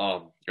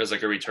 as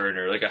like a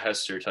returner, like a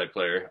Hester type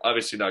player.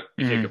 Obviously, not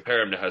you can't Mhm.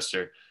 compare him to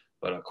Hester,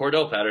 but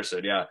Cordell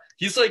Patterson, yeah,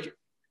 he's like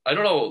I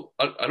don't know,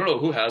 I don't know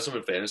who has him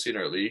in fantasy in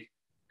our league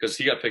because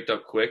he got picked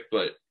up quick,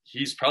 but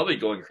he's probably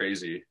going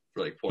crazy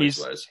for like points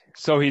He's wise.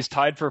 he's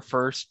tied for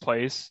first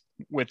place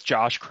with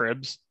Josh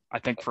Cribbs, I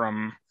think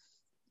from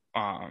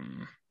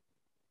um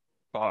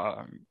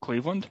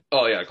Cleveland.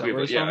 Oh yeah, Is that where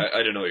Cleveland. he's Yeah, from? I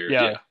didn't know you're.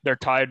 Yeah, Yeah, they're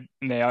tied,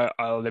 and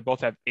they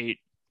both have 8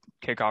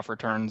 kickoff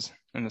returns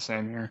in the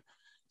same year.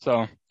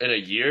 So in a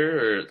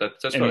year or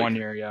that's in probably one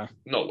year, yeah,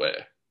 no way.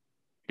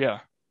 yeah,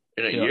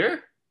 In a yeah,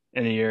 year?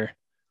 in a year,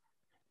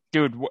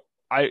 dude.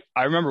 I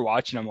remember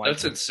watching him like,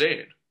 That's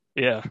insane.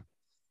 yeah.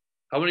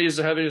 How many does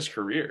he have in his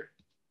career?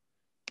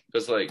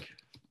 Because like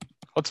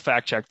Let's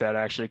fact check that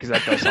actually, because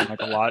that does sound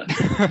like a lot.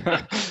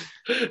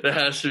 that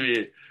has to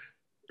be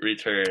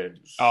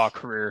returns. Oh,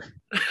 career.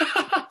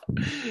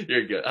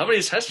 You're good. How many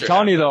does Hester I'm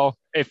telling have you then? though,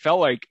 it felt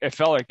like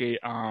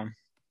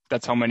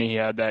that's how many he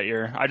had that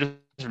year. I just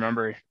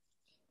remember.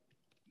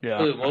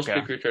 Yeah. The most Okay.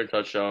 quick return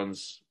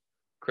touchdowns.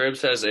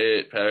 Cribs has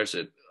 8.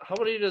 Patterson. How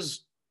many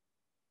does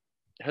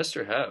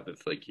Hester have?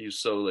 If like he's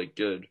so like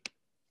good.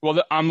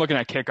 Well, I'm looking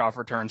at kickoff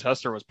returns.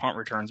 Hester was punt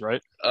returns,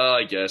 right?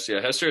 I guess yeah.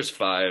 Hester is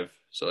 5,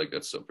 so like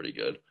that's still pretty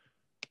good.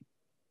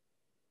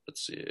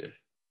 Let's see.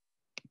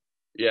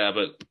 Yeah,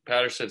 but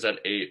Patterson's at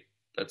 8.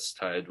 That's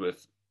tied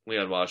with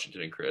Leon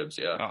Washington and Cribs.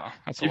 Yeah. Oh,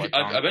 that's a I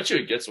letdown. bet you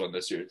he gets one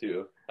this year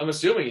too. I'm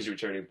assuming he's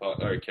returning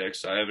punt or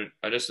kicks. I haven't.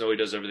 I just know he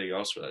does everything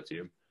else for that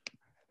team.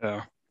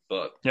 Yeah.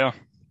 But Yeah.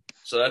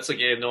 so that's a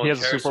game no He one has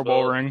a cares Super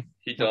Bowl about. ring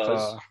He with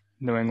does.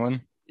 New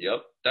England.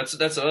 Yep. That's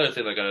another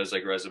thing like on his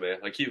like resume.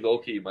 Like he low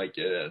key might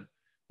get in,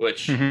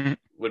 which Hmm.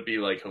 would be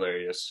like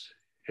hilarious.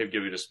 Him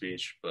giving a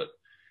speech, but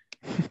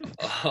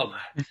um.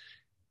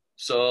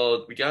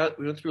 So we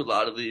went through a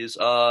lot of these.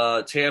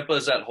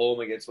 Tampa's at home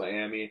against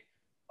Miami.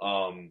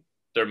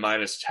 They're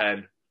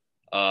 -10.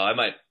 I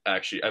might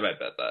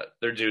bet that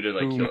they're due to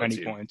like Too kill a many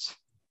team. points.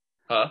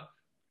 Huh?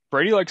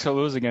 Brady likes to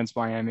lose against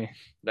Miami.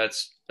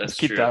 That's Just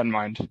keep true. that in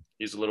mind.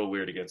 He's a little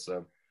weird against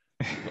them.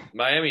 It's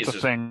Miami's a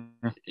just thing.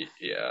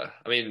 yeah.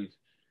 I mean,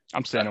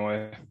 I'm staying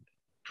away.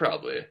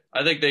 probably.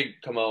 I think they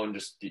come out and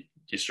just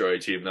destroy a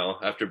team though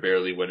after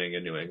barely winning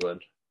in New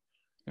England.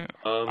 Yeah.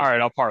 All Um,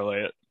 right, I'll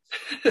parlay it.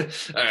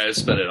 all right,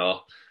 spend it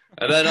all,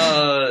 and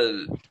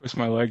then Twist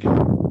my leg. there's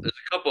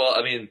a couple.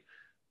 I mean,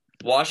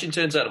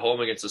 Washington's at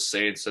home against the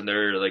Saints, and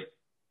they're like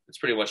it's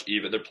pretty much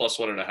even. They're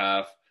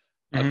 +1.5.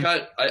 Hmm.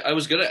 I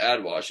was gonna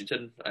add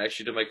Washington. I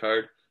actually did my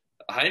card.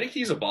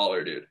 Heineke's a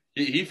baller, dude.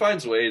 He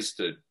finds ways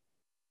to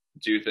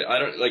do things. I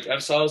don't like. I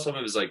saw some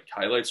of his like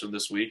highlights from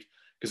this week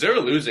because they were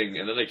losing,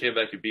 and then they came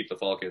back and beat the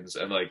Falcons,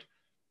 and like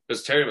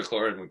because Terry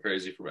McLaurin went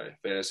crazy for my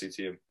fantasy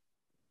team.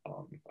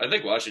 I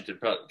think Washington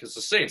probably because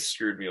the Saints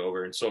screwed me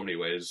over in so many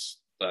ways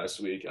last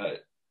week. I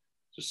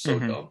just so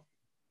Hmm. dumb,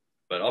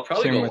 but I'll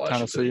probably Same go with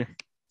Washington. Tennessee.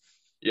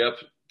 Yep,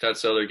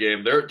 that's the other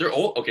game. They're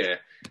all okay.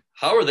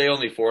 How are they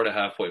only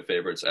 4.5 point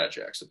favorites at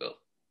Jacksonville?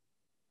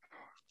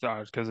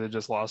 Because they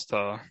just lost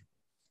to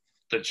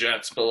The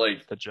Jets, but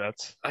like the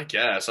Jets. I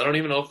guess I don't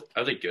even know if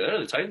are they good. Are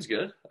the Titans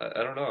good?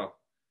 I don't know.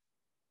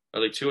 Are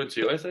they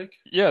 2-2? I think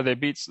Yeah, they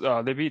beat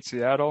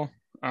Seattle.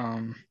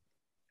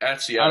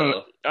 at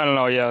Seattle. I don't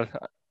know. Yeah,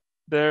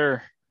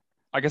 they're.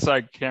 I guess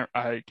I can't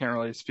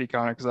really speak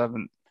on it because I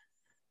haven't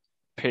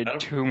paid I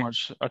don't. too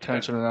much Okay,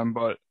 attention to them.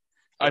 But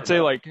I I'd don't say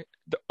know. like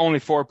the only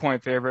 4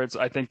 point favorites.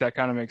 I think that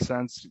kind of makes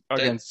sense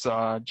They, against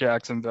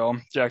Jacksonville.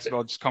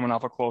 Jacksonville just coming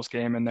off a close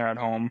game and they're at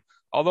home.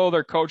 Although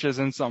their coach is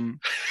in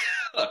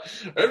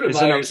Urban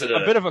is in Meyer's in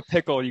a bit of a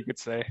pickle, you could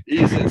say.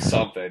 he's in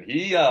something.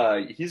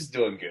 He's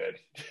doing good.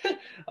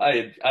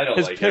 I don't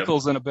His like him.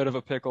 pickle's in a bit of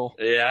a pickle.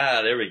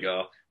 Yeah, there we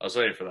go. I was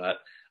waiting for that.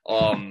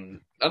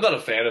 I'm not a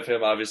fan of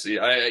him. Obviously,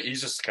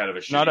 he's just kind of a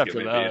Not shitty after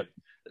human that. being.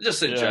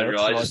 Just in Yeah, it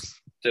general, I just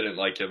sucks. didn't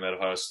like him at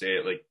Ohio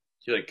State. Like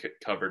he like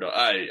covered.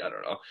 I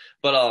don't know,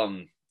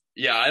 but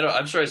yeah, I don't.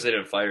 I'm surprised they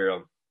didn't fire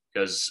him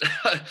because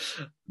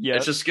Yeah,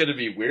 it's just gonna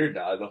be weird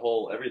now. The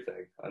whole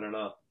everything. I don't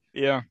know,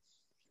 yeah.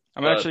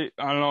 but I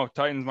don't know.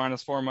 Titans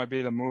 -4 might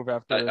be the move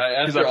after because I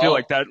after feel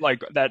like all,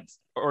 that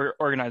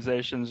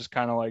organization is just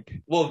well, kind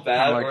of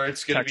that like or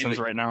it's gonna be Texans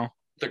right now.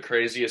 the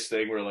craziest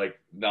thing where like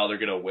now they're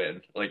gonna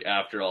win like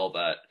after all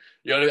that.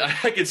 You know what I mean?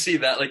 I can see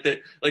that like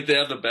they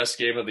have the best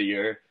game of the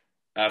year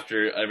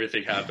after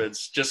everything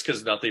happens just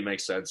because nothing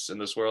makes sense in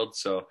this world.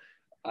 So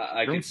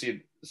I True. can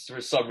see for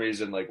some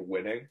reason like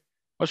winning,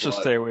 Let's just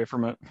but stay away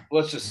from it.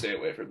 let's just stay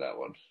away from that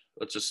one.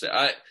 Let's just say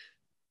I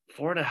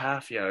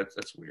 4.5. Yeah,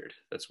 that's weird.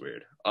 That's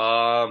weird.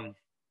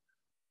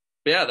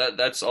 But yeah,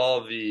 that's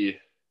all the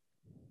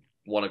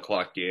 1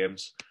 o'clock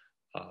games.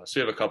 So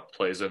we have a couple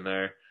plays in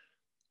there.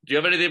 Do you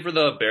have anything for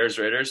the Bears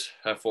Raiders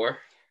at 4?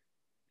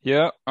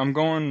 Yeah, I'm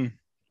going.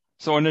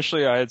 So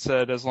initially, I had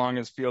said as long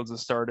as Fields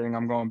is starting,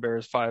 I'm going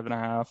Bears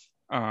 5.5,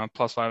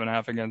 plus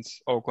 5.5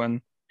 against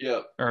Oakland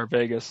Yeah, or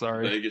Vegas,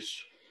 sorry.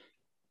 Vegas.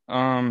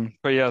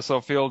 But yeah,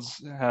 so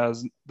Fields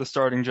has the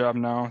starting job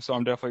now, so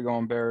I'm definitely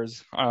going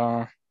Bears.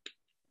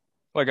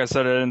 Like I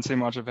said, I didn't see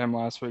much of him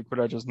last week, but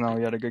I just know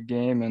he had a good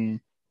game, and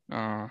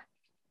uh,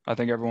 I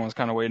think everyone's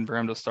kind of waiting for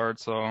him to start.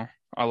 So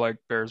I like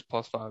Bears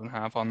plus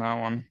 5.5 on that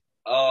one.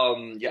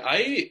 Yeah,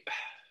 I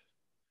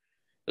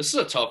this is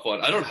a tough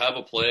one. I don't have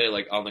a play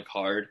like on the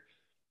card,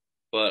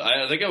 but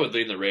I think I would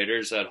lean the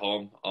Raiders at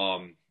home.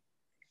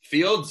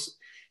 Fields,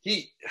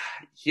 he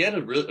he had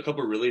a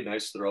couple really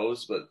nice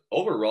throws, but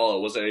overall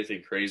it wasn't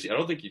anything crazy. I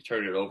don't think he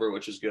turned it over,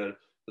 which is good.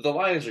 But the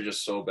Lions are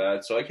just so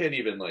bad, so I can't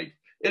even like.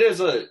 It is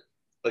a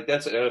like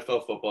that's an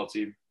NFL football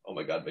team. Oh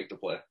my God, make the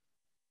play!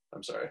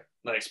 I'm sorry,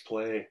 nice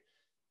play.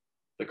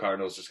 The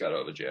Cardinals just got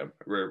out of a jam.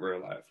 We're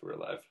alive. We're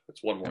alive.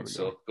 It's one There one we go.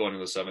 still going to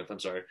the seventh. I'm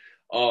sorry.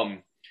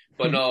 Um,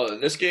 but no,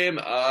 this game,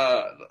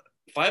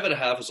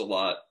 5.5 is a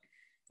lot.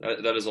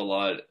 That is a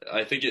lot.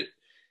 I think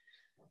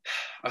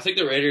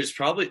the Raiders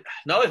probably.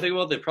 Now that I think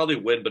about it, they probably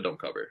win but don't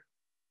cover. I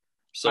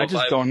So just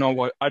five, don't know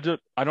what I don't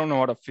know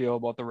how to feel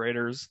about the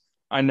Raiders.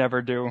 I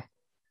never do.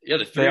 yeah,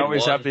 the They three and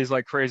always have one. these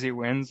like crazy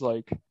wins,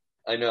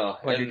 I know,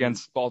 like and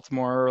against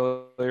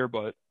Baltimore earlier,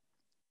 but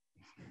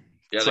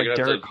yeah, it's they're like gonna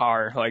have Derek to.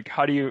 Carr. Like,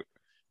 how do you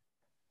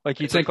like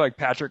you It's like think like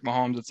Patrick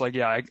Mahomes? It's like,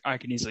 yeah, I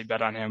can easily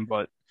bet on him,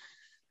 but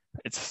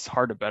it's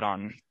hard to bet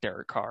on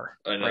Derek Carr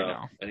I right know,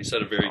 now. and he's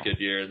had a very So good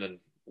year, and then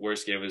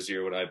worst game of his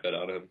year when I bet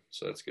on him,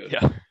 so that's good.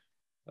 yeah,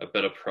 I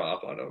bet a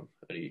prop on him,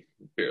 and he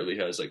barely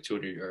has like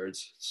 200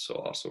 yards. It's so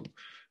awesome.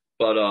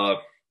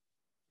 But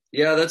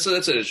yeah, that's an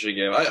interesting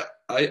game. I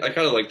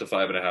kind of like the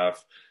 5.5.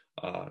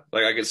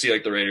 Like I can see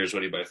like the Raiders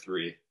winning by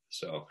 3,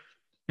 so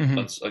hmm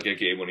that's like a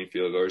game winning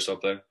field goal or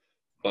something.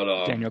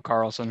 But Daniel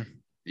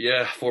Carlson,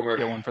 yeah, former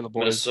get one for the boys.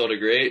 Minnesota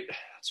great,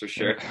 that's for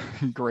Yeah,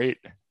 sure. great.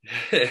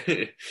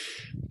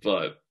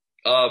 But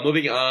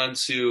moving on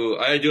to,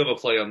 I do have a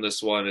play on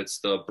this one. It's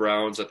the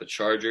Browns at the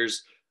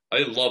Chargers. I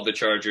love the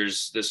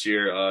Chargers this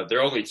year.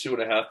 They're only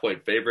 2.5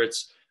 point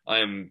favorites. I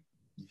am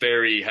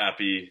very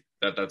happy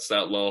that that's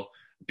that low.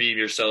 Being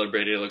you're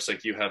celebrating, it looks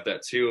like you have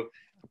that too.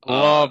 Uh,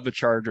 Love the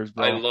Chargers,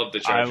 I bro. love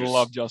the I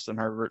love Chargers. Justin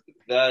Herbert.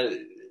 That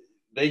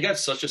they got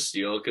such a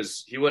steal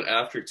because he went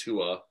after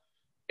Tua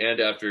and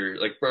after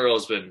like Burrow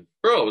was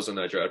in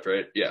that draft,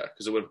 right? Yeah,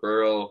 because it went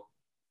Burrow.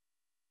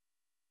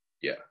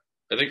 Yeah,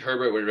 I think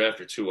Herbert went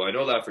after Tua. I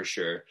know that for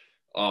sure.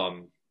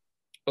 Um,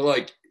 but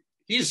like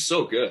he's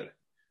so good.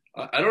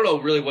 I don't know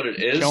really what it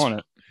He's is, killing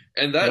it.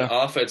 and that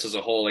Yeah. offense as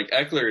a whole, like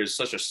Eckler is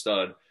such a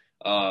stud.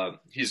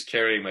 He's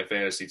carrying my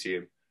fantasy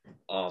team.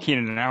 Um,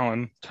 Keenan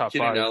Allen, top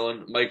Keenan five.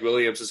 Allen, Mike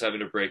Williams is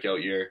having a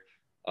breakout year.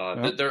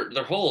 Yep.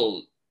 Their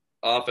whole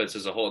offense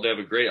as a whole, they have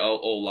a great O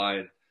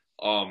line.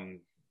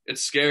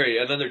 It's scary,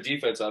 and then their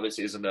defense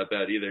obviously isn't that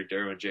bad either.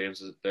 Derwin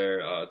James is there,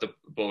 the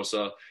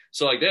Bosa,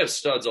 so like they have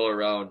studs all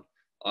around.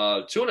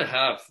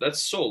 2.5,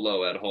 that's so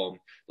low at home.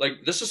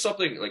 Like this is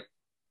something like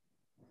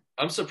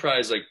I'm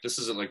surprised. Like this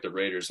isn't like the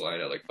Raiders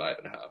line at like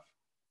 5.5.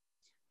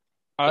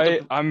 But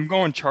the I'm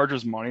going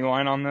Chargers money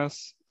line on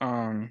this.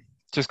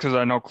 Just because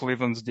I know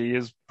Cleveland's D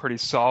is pretty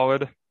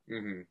solid,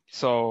 mhm.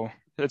 so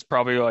it's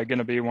probably like going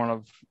to be one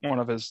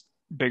of his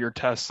bigger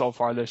tests so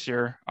far this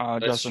year.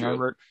 That's Justin true.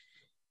 Herbert.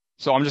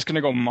 So I'm just going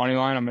to go money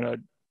line. I'm going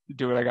to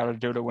do what I got to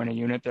do to win a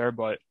unit there,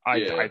 but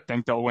Yeah, I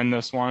think they'll win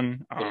this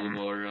one. put a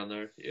little lower on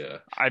there. Yeah,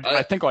 I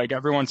I think like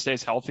everyone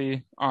stays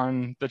healthy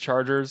on the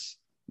Chargers.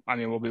 I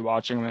mean, we'll be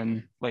watching them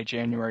in late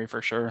January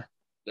for sure.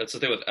 that's the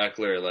thing with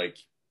Eckler. Like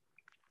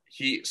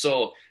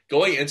so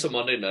going into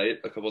Monday night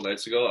a couple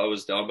nights ago, I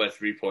was down by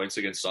 3 points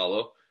against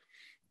Salo,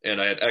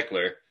 and I had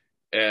Eckler.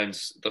 And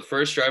the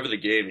first drive of the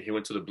game, he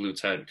went to the blue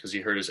tent because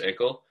he hurt his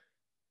ankle,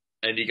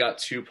 and he got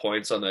 2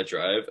 points on that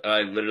drive. And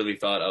I literally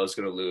thought I was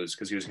gonna lose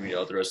because he was gonna be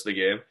out the rest of the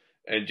game.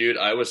 And dude,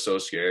 I was so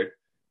scared.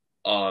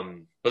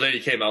 But then he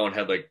came out and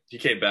had like he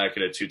came back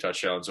and had 2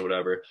 touchdowns or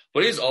whatever.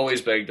 But he's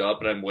always banged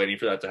up, and I'm waiting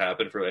for that to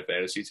happen for my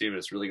fantasy team. And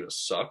it's really gonna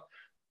suck.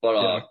 But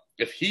Yeah.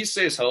 if he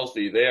stays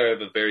healthy, they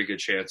have a very good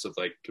chance of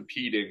like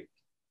competing.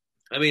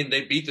 I mean,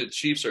 they beat the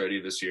Chiefs already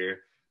this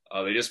year.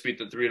 They just beat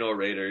the 3-0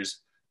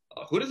 Raiders.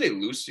 Who did they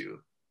lose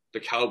to?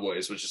 The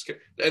Cowboys, which is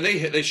and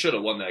they should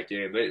have won that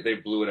game. They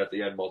blew it at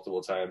the end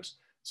multiple times.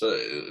 So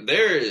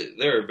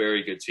they're a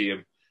very good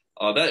team.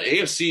 That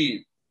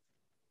AFC,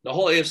 the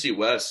whole AFC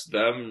West,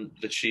 them,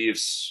 the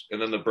Chiefs,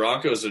 and then the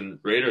Broncos and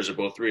Raiders are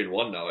both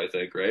 3-1 now. I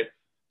think, right?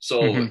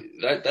 So hmm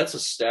that's a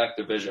stacked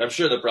division. I'm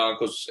sure the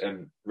Broncos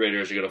and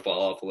Raiders are going to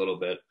fall off a little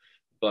bit,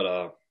 but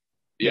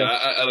yeah, Yeah.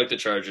 I like the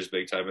Chargers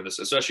big time in this,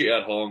 especially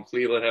at home.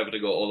 Cleveland having to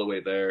go all the way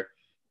there.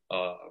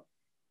 Uh,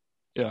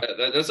 Yeah.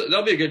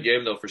 that'll be a good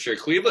game though for sure.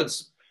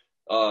 Cleveland's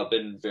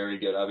been very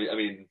good. I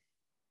mean,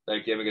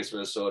 that game against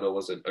Minnesota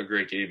wasn't a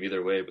great game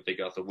either way, but they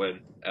got the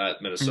win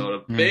at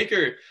Minnesota. hmm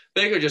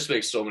Baker just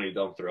makes so many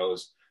dumb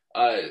throws.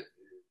 Uh,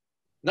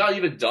 not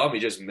even dumb. He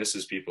just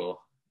misses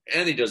people,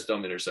 and he does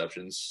dumb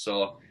interceptions.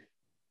 So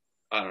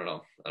I don't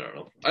know. I don't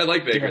know. I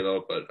like Yeah, Baker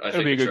though, but I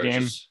it'll think be the a good game.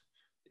 Chargers.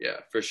 Yeah,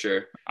 for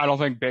sure. I don't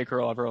think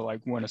Baker will ever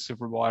like win a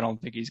Super Bowl. I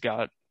don't think he's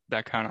got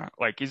that kind of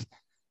like he's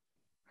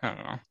I don't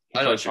know. He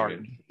I know plays what you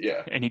hard mean.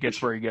 Yeah, and he for gets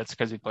sure. where he gets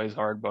because he plays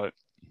hard, but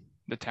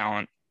the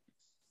talent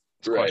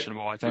is Right,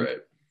 questionable, I think. right,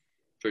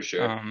 for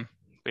sure. Um,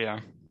 but yeah,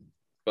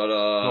 But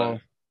go go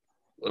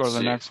let's to the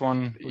see. next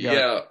one. We got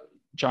Yeah,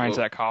 Giants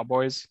well, at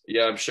Cowboys.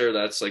 yeah, I'm sure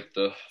that's like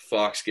the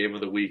Fox game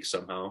of the week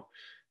somehow,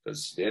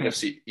 because the Yeah.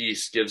 NFC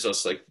East gives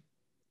us like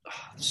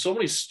so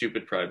many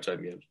stupid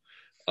primetime games.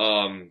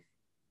 Um,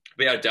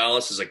 but yeah,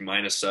 Dallas is like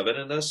 -7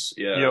 in this.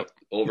 Yeah, Yep.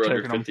 I'm over under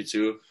taking them.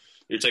 52.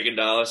 You're taking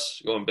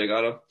Dallas, going big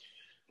on them.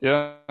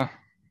 Yeah,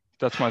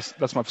 that's my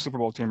Super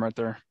Bowl team right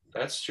there.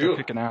 That's They're true.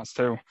 kicking ass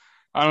too.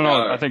 I don't They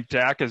know. I are. think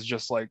Dak is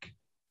just like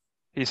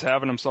he's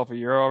having himself a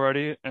year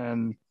already,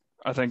 and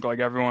I think like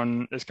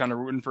everyone is kind of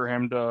rooting for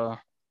him to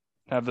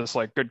have this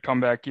like good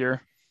comeback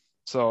year.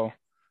 So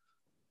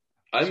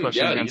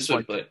especially Yeah, he's against been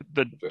like playing.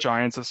 the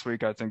Giants this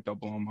week, I think they'll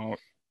blow him out.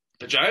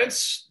 The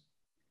Giants,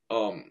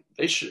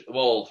 they should.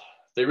 Well,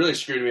 they really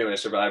screwed me in my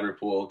survivor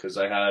pool because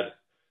I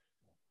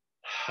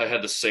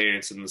had the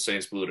Saints and the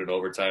Saints blew it in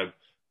overtime.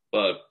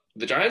 But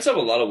the Giants have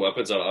a lot of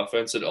weapons on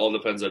offense. It all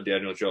depends on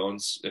Daniel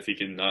Jones if he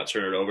can not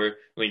turn it over.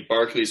 I mean,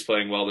 Barkley's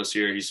playing well this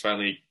year. He's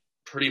finally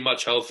pretty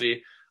much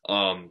healthy.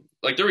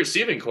 Like the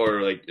receiving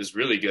core like is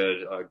really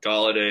good.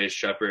 Galladay,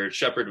 Shepard.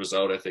 Shepard was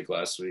out I think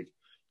last week.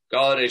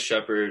 Galladay,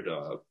 Shepard,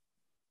 a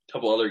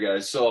couple other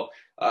guys. So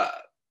I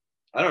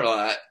don't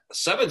know.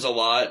 Seven's a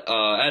lot.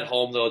 At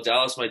home though,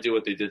 Dallas might do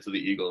what they did to the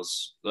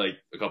Eagles like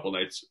a couple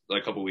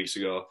weeks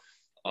ago.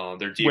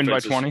 Their Win by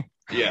defense is, 20.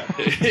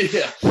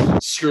 yeah, yeah.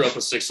 Screw up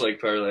a 6 leg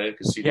parlay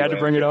because He CD had to Lamb.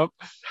 bring it up.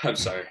 I'm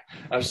sorry.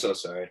 I'm so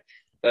sorry.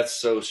 That's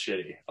so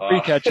shitty.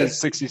 Three catches,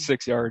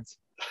 66 yards.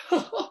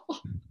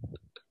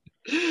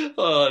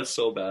 Oh, it's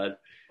so bad.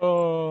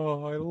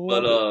 Oh, I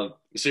But love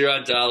it. so you're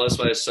on Dallas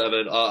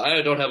 -7.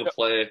 I don't have a Yep.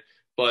 play,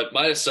 but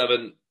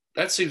 -7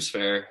 that seems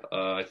fair.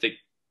 I think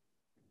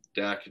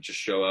Dak could just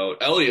show out.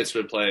 Elliott's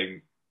been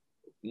playing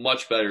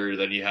much better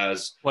than he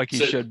has Like he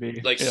since should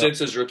be. like Yep. since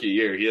his rookie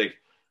year. He like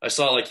I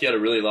saw like he had a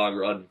really long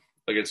run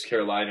against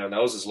Carolina, and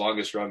that was his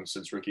longest run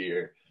since rookie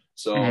year.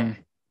 So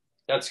Mhm.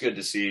 that's good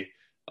to see.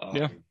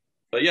 Yeah.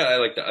 But yeah, I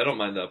like that. I don't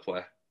mind that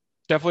play.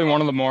 Definitely Uh,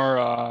 one of the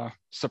more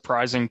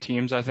surprising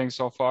teams I think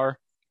so far.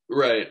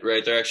 right,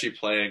 right. They're actually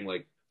playing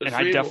like they're And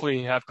I 3-1.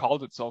 definitely have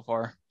called it so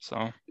far.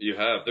 So You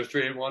have they're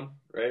 3-1,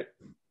 right?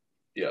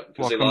 Yeah,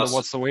 because they welcome to lost.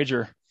 What's the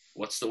Wager?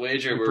 What's the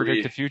wager We where predict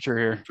we the future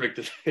here.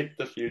 predict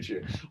the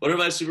future? What are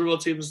my Super Bowl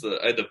teams?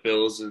 I had the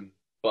Bills and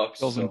Bucks.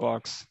 Bills and So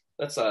Bucks.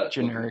 that's not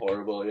looking Generic.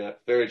 horrible. Yeah,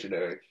 very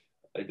generic.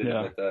 I did Yeah.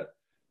 admit that.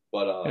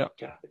 But Yeah.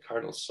 God, the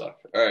Cardinals suck.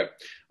 All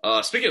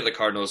right. Speaking of the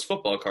Cardinals,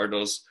 football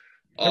Cardinals.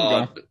 There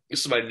we go. This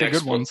is my The next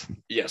good one. ones.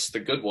 Yes, the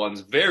good ones,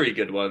 very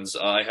good ones.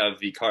 I have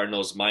the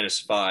Cardinals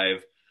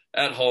 -5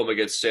 at home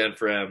against San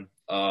Fran.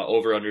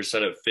 Over under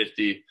set at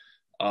 50.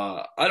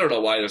 I don't know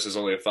why this is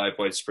only a 5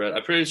 point spread.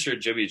 I'm pretty sure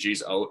Jimmy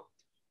G's out,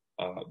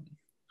 um,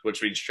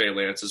 which means Trey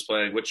Lance is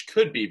playing, which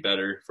could be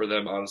better for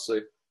them,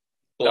 honestly.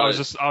 But I was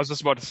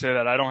just about to say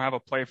that I don't have a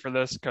play for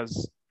this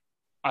because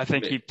I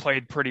think he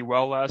played pretty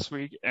well last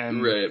week,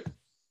 and right,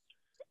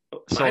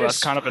 so that's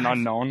kind of an -5.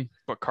 unknown.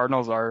 But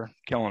Cardinals are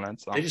killing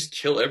it. So They just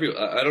kill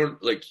everyone. I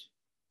don't like.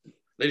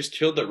 They just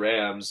killed the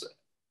Rams.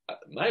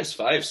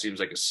 -5 seems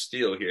like a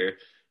steal here,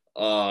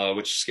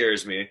 which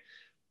scares me.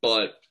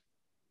 But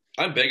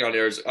I'm big on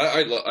Arizona.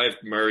 I have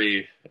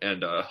Murray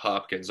and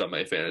Hopkins on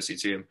my fantasy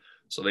team,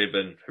 so they've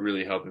been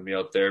really helping me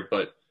out there.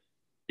 But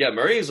yeah,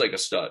 Murray is like a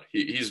stud.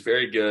 He's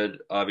very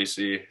good,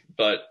 obviously,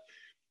 but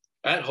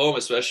at home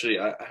especially,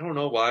 I don't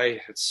know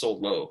why it's so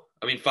low.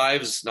 I mean,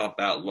 5 is not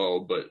that low,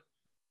 but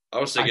I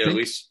was I thinking at think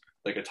least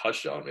like a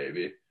touchdown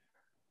maybe.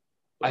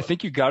 I But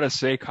think you got to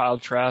say Kyle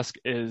Trask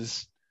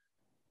is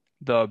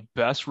the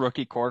best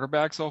rookie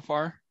quarterback so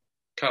far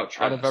Kyle out of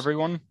Trask.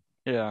 everyone.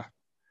 Yeah.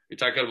 You're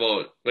talking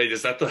about wait,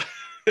 is that the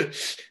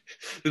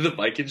did the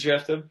Vikings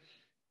draft him?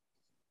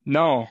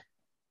 No,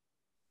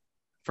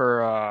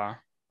 for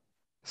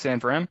San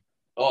Fran.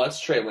 Oh, that's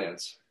Trey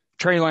Lance.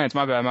 Trey Lance,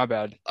 my bad, my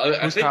bad. I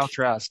Who's Kyle think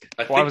Trask?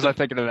 I Why think was I the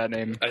thinking of that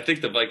name? I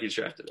think the Vikings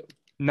drafted him.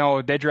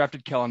 No, they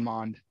drafted Kellen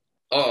Mond.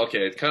 Oh,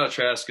 okay. Kyle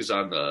Trask is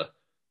on the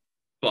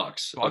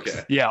Bucks. Bucks?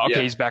 Okay. Yeah, okay,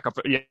 Yeah. he's back up.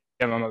 Yeah,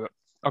 yeah, my bad.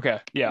 Okay,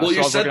 yeah. Well, So you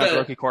I was said looking at the that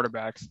rookie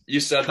quarterbacks. you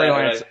said Trey that,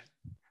 Lance. right?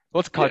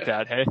 Let's cut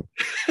Yeah. that, hey.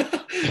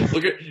 We're Let's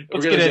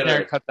gonna get in get there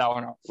our and cut that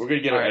one out. we're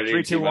gonna get All our right, editing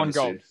three, two, team on one, the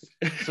go.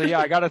 scene. So yeah,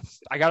 I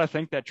gotta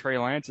think that Trey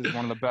Lance is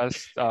one of the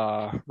best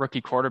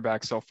rookie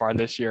quarterbacks so far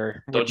this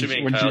year. Don't you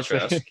mean Wouldn't Kyle you say?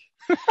 Trask?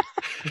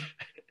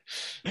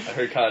 I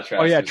heard Kyle Oh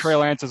Trask yeah, is. Trey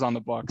Lance is on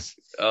the Bucks.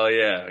 Oh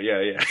yeah, yeah,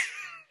 yeah.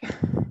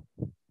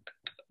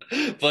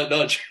 But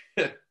no,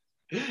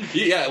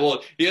 yeah.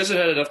 Well, he hasn't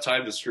had enough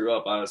time to screw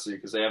up, honestly,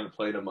 because they haven't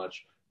played him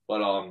much.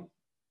 But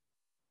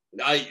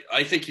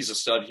I think he's a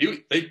stud.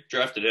 They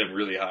drafted him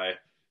really high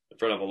in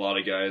front of a lot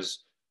of guys.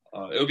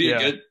 It would be a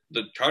Yeah, good.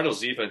 The Cardinals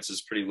defense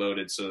is pretty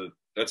loaded, so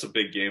that's a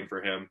big game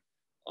for him.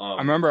 I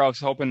remember I was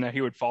hoping that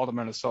he would fall to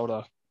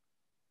Minnesota.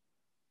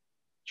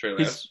 Trey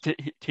Lance.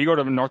 He go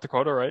to North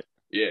Dakota, right?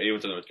 Yeah, he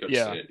went to North Dakota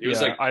Yeah, State. He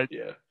was yeah, like,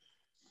 yeah.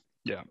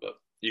 yeah. But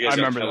you I guys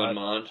got remember Kellen that.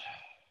 Mond.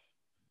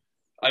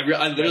 I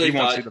Yeah, he literally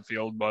won't thought see the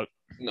field, but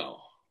no.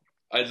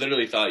 I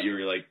literally thought you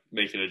were like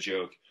making a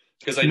joke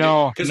because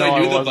no, I I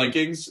knew the wasn't.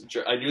 Vikings.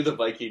 I knew the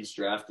Vikings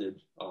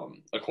drafted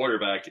a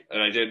quarterback,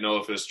 and I didn't know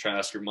if it was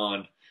Trask or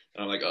Mond.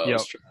 And I'm like, oh, Yep.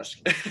 it's Trask.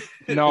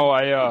 No,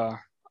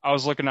 I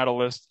was looking at a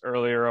list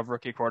earlier of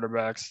rookie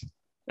quarterbacks,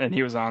 and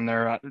he was on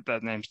there.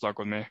 That name stuck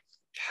with me,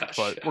 Gosh,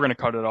 but yeah. we're gonna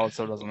cut it out,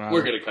 so it doesn't We're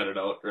matter. gonna cut it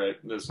out, right?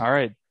 All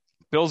right,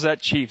 Bills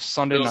at Chiefs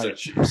Sunday Bills night. at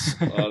Chiefs.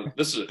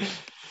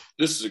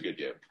 This is a good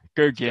game.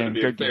 Good It's gonna game, be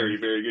a good very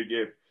game. very good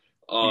game.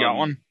 You got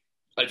one?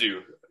 I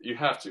do. You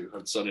have to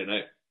on Sunday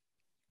night,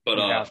 but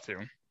You have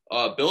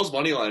to. Bills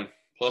money line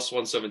plus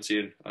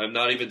 117. I'm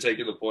not even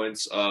taking the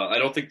points. I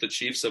don't think the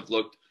Chiefs have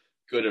looked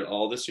good at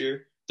all this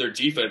year. Their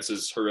defense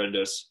is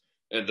horrendous,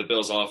 and the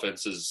Bills'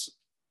 offense is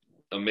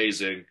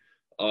amazing.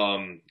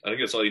 I think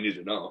that's all you need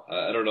to know.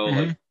 I don't know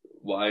Mm-hmm. like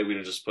why we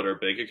didn't just put our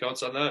bank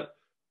accounts on that,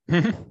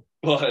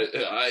 but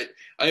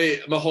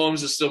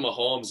Mahomes is still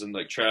Mahomes, and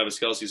like Travis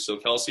Kelsey is still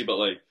Kelsey, but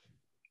like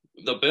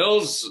the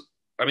Bills.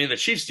 I mean, the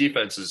Chiefs'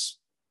 defense is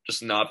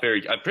just not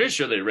very. I'm pretty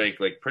sure they rank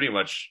like pretty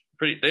much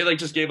pretty. They like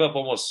just gave up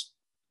almost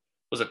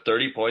was it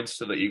 30 points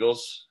to the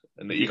Eagles,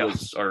 and the Yeah.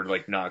 Eagles are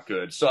like not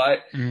good. So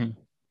Mm-hmm.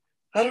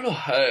 I don't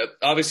know.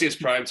 Obviously, it's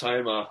prime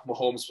time.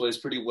 Mahomes plays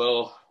pretty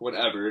well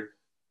whenever,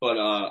 but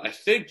I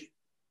think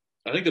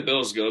the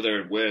Bills go there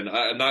and win.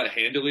 I'm not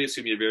handily. It's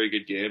gonna be a very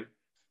good game.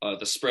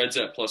 The spread's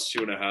at plus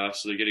 2.5,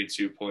 so they're getting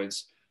 2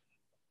 points.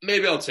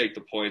 Maybe I'll take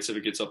the points if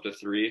it gets up to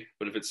 3,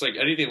 but if it's like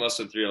anything less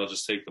than 3, I'll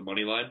just take the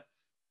money line.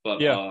 But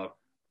Yeah.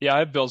 Yeah, I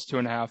have Bills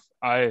 2.5.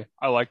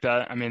 I like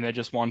that. I mean, they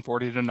just won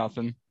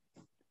 40-0.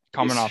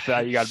 Coming off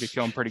that, you got to be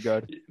feeling pretty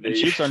good. And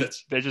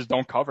Chiefs they just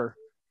don't cover.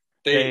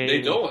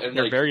 They don't, and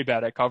they're like very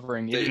bad at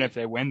covering. Even if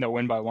they win, they'll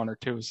win by 1 or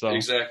 2. So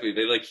exactly,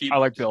 they like keep. I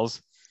like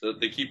Bills.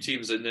 They keep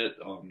teams in it.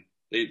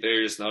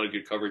 They're just not a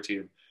good cover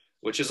team,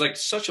 which is like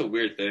such a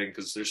weird thing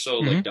because they're so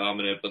like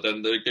dominant, but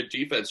then their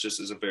defense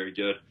just isn't very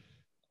good.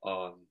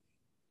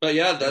 But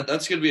yeah,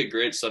 that's gonna be a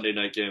great Sunday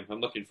night game.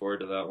 I'm looking forward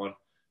to that one.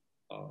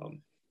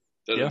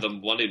 The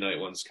Monday night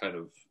one's kind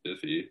of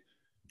iffy.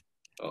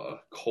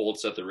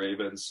 Colts at the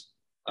Ravens.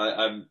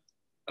 I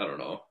don't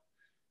know.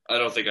 I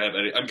don't think I have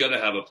any. I'm gonna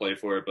have a play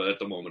for it, but at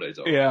the moment I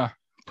don't. Yeah,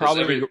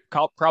 probably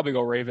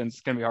go Ravens.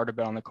 It's gonna be hard to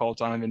bet on the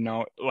Colts. I don't even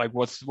know like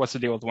what's the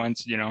deal with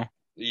Wentz. You know?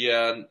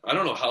 Yeah, I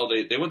don't know how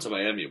they went to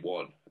Miami and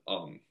won,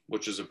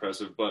 which is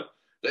impressive. But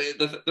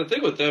the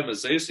thing with them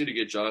is they just need to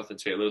get Jonathan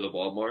Taylor the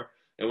ball more,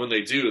 and when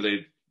they do,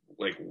 they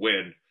like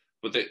win.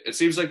 But it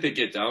seems like they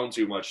get down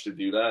too much to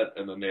do that,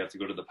 and then they have to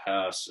go to the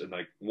pass, and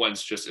like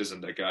Wentz just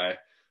isn't that guy.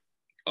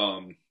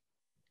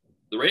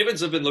 The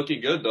Ravens have been looking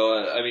good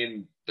though. I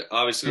mean,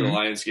 obviously the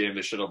Lions game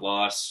they should have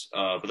lost,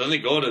 but then they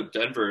go to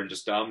Denver and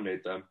just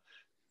dominate them.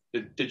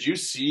 Did you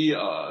see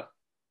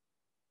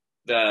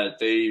that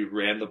they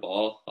ran the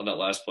ball on that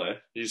last play?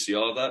 Did you see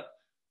all of that?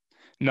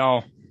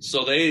 No.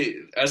 So they,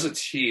 as a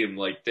team,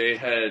 like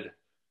it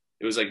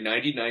was like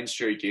 99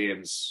 straight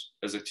games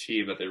as a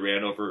team that they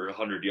ran over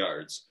 100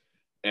 yards.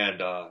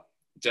 And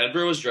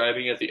Denver was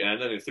driving at the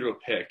end and they threw a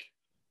pick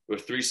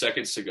with 3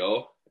 seconds to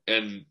go.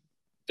 And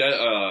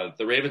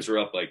the Ravens were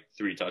up like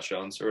 3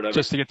 touchdowns or whatever.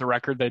 Just to get the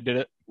record, they did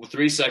it. With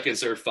 3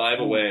 seconds, they were 5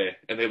 away,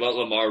 and they let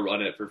Lamar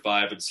run it for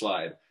 5 and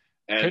slide.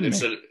 And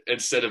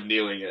instead of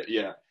kneeling it,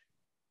 yeah.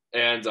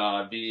 And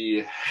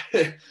the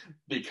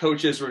the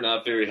coaches were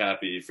not very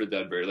happy for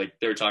Denver. Like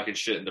they were talking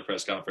shit in the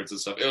press conference and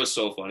stuff. It was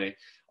so funny.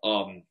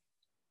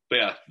 But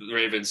yeah, the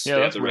Ravens they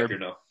have the record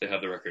now. They have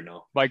the record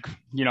now. Like,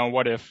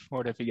 what if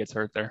he gets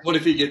hurt there? What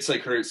if he gets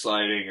like hurt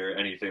sliding or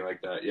anything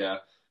like that? Yeah.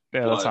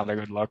 Yeah, that's not a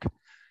good look.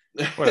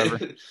 Whatever.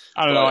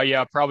 I don't know.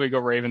 Yeah, probably go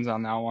Ravens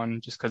on that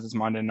one just because it's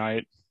Monday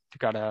night.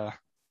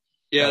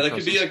 Yeah, that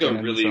could be like a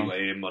really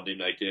lame Monday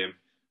night game.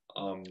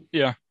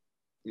 Yeah.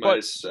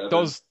 But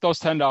those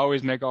tend to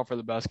always make out for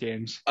the best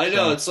games. I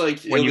know, it's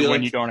like when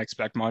you don't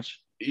expect much.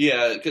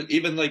 Yeah, cause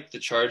even like the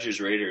Chargers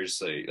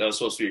Raiders, like that was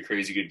supposed to be a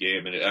crazy good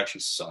game, and it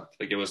actually sucked.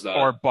 Like it was not.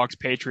 Or Bucks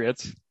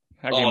Patriots.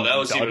 That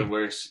was even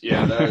worse.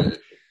 Yeah,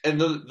 and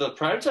the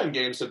primetime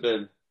games have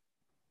been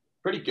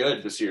pretty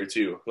good this year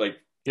too. Like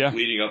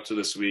leading up to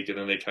this week, and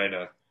then they kind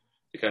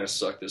of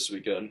sucked this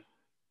weekend.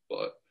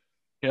 But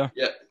yeah.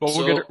 But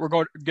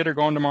we'll get her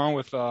going tomorrow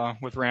with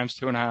Rams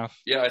 2.5.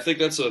 Yeah, I think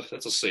that's a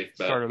safe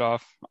bet. Started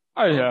off.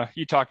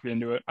 You talked me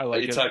into it. I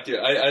like it.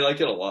 I like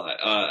it a lot.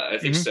 I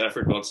think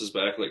Stafford bounces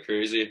back like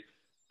crazy.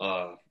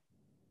 I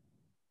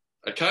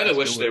kind of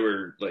wish they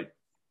were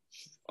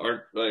I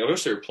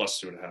wish they were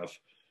plus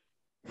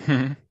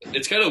 2.5.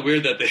 It's kind of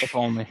weird that they. If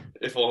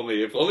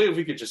only if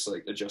we could just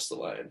like adjust the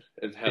line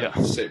and have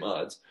the same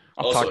odds.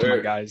 I'll talk to my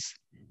guys.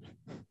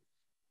 Oh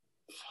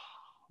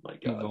my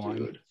God,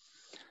 dude.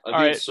 All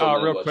right,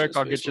 real quick,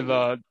 I'll get you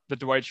the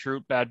Dwight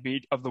Schrute bad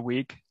beat of the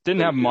week.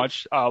 Didn't have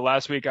much.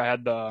 Last week I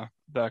had the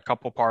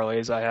couple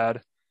parlays I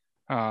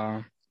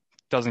had.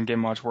 doesn't get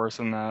much worse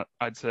than that,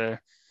 I'd say.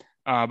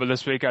 But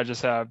this week I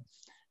just have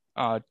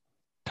uh,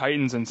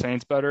 Titans and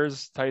Saints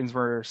betters. Titans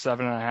were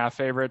 7.5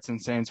 favorites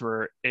and Saints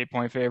were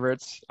 8-point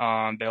favorites.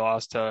 They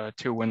lost to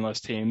two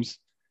winless teams.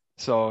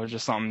 So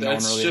just something no one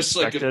That's really just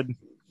like a expected.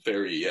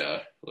 very, yeah,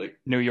 like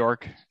New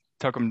York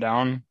took them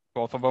down,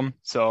 both of them.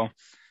 So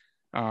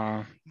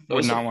that would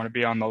was the not want to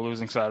be on the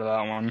losing side of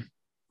that one.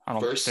 I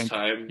don't first think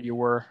time you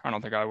were. I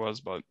don't think I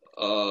was, but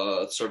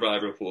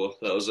Survivor pool.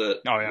 That was it,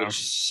 oh yeah.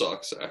 which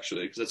sucks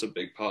actually because that's a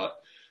big pot.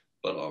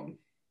 But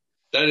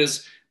that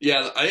is,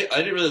 yeah, I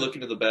didn't really look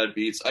into the bad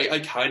beats. I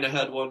kind of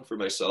had one for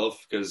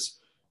myself because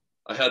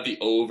I had the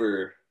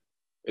over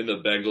in the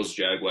Bengals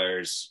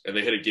Jaguars, and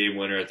they hit a game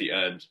winner at the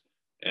end,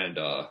 and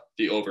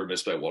the over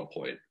missed by 1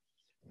 point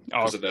Oh,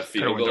 because of that could have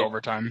field went to goal.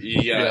 overtime.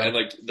 Yeah, Yeah. and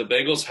like the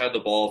Bengals had the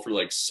ball for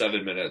like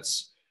 7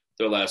 minutes,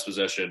 their last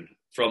possession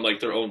from like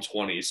their own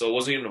 20, so it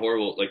wasn't even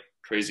horrible, like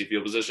crazy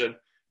field position,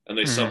 and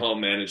they Mm-hmm. somehow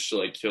managed to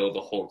like kill the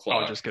whole I'll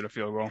clock just get a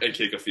field goal. and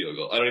kick a field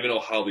goal. I don't even know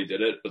how they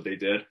did it, but they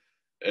did.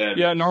 And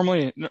Yeah,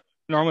 normally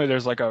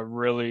there's like a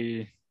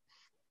really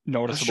I'm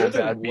noticeable sure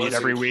there bad beat was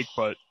every week,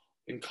 but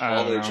in I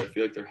don't college. know. I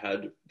feel like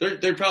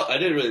they're probably. I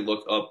didn't really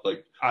look up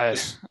like I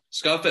this.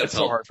 Scott Van It's so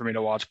Pelt. hard for me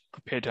to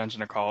pay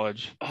attention to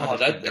college. I Oh,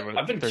 just can't do it.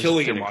 I've been There's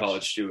killing too it in much.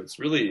 college too. It's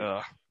really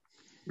Uh,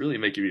 really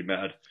making me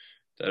mad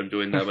that I'm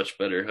doing that much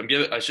better.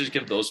 I should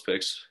give those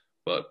picks,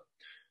 but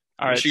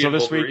all right, so Michigan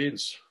this week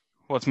Wolverines.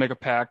 let's make a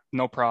pact.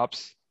 No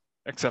props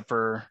except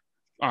for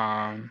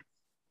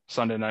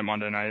Sunday night,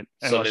 Monday night,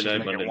 and let's Sunday just night,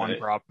 make Monday it one night.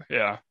 prop.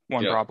 Yeah,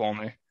 one Yeah. prop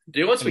only, Do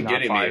you know what's and been not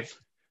getting me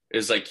five.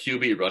 is like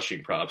QB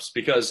rushing props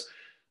because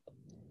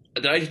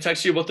did I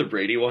text you about the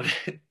Brady one?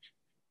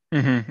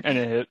 And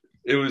it hit.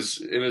 It was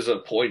a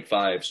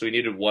 .5, so he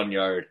needed 1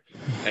 yard,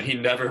 and he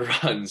never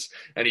runs,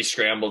 and he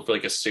scrambled for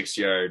like a 6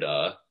 yard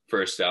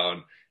first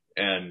down,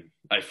 and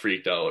I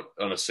freaked out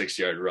on a 6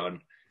 yard run,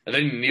 and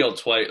then he kneeled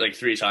twice, like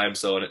three times.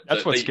 So and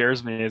That's what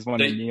scares me is when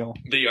they kneel.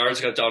 the yards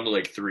got down to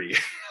like three.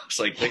 I was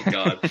like, thank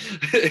God.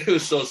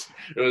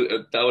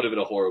 That would have been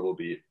a horrible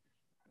beat,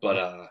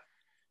 but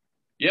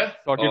yeah.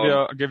 So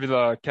I'll give you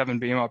the Kevin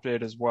Beam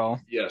update as well.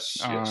 Yes.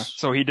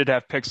 So he did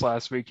have picks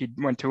last week. He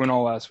went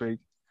 2-0 last week.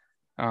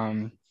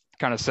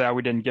 Kind of sad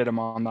we didn't get it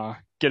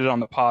on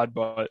the pod,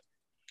 but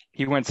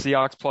he went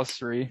Seahawks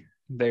 +3.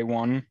 They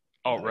won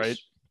outright.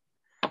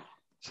 Nice.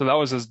 So that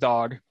was his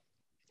dog.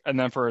 And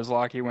then for his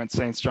lock, he went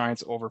Saints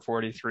Giants over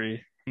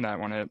 43, and that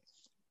one hit.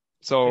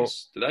 So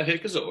Did that hit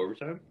because of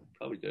overtime?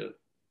 Probably did.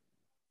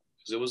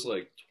 Because it was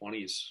like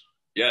 20s.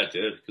 Yeah, it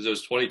did. Because it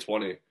was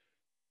 2020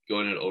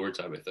 going into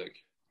overtime, I think.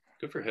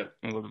 Good for him.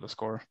 look at the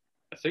score.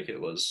 I think it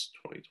was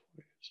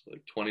 2020. So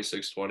like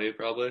 26-20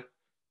 probably.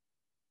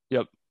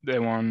 Yep, they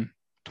won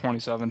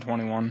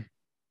 27-21.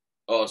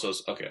 Oh, so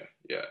it's okay.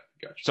 Yeah,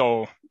 gotcha.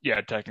 So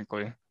yeah,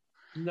 technically.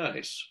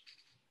 Nice.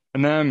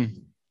 And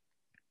then,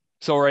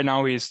 so right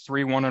now he's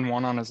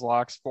 3-1-1 on his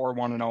locks,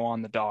 4-1-0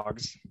 on the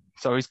dogs.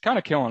 So he's kind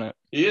of killing it.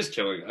 He is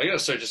killing. I gotta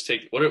start just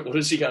taking. What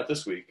has he got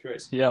this week?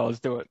 Christ. Yeah, let's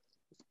do it.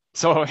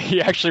 So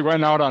he actually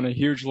went out on a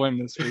huge limb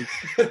this week.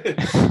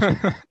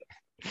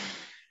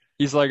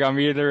 He's like, I'm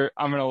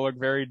gonna look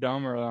very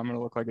dumb or I'm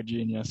gonna look like a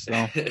genius. So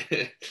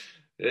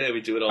yeah,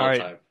 we do it all All the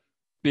right. time.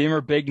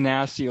 Beamer Big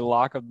Nasty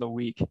lock of the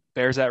week.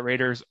 Bears at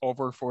Raiders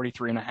over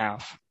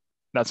 43.5.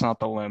 That's not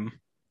the limb.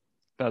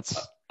 That's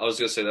I was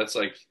gonna say that's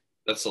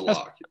the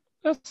lock.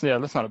 that's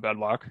not a bad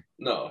lock.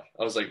 No,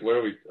 I was like, where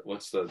are we?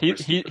 What's the?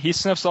 He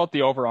sniffs out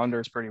the over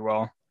unders pretty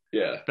well.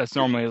 Yeah, That's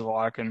normally his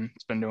lock, and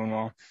it's been doing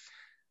well.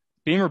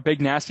 Beamer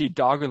Big Nasty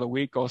dog of the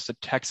week goes to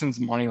Texans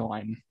money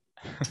line.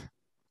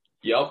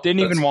 Yep. Didn't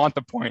even want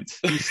the points.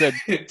 He said,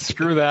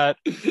 "Screw that,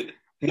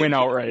 win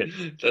outright."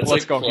 That's Let's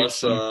like go,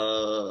 plus,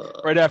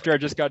 Houston. Right after I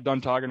just got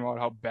done talking about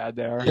how bad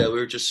they are. Yeah, we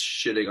were just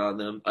shitting on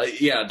them.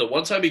 Yeah, the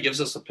one time he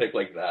gives us a pick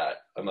like that,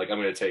 I'm like, I'm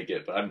going to take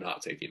it, but I'm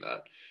not taking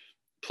that.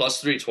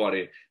 Plus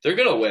 320. They're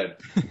going to win.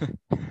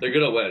 They're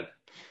going to win.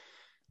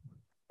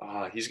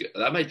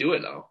 That might do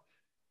it now.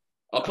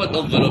 I'll put a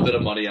little bit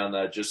of money on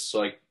that just so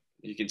like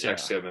you can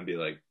text him and be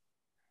like,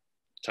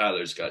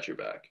 Tyler's got your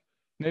back.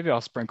 Maybe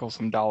I'll sprinkle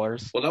some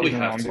dollars. Well, now we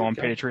have I'm to. going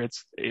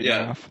Patriots 8.5.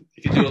 Yeah,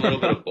 you can do a little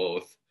bit of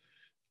both,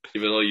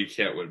 even though you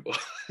can't win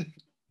both.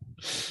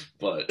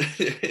 But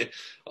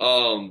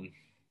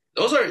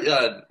those are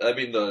I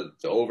mean the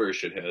over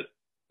should hit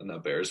on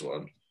that Bears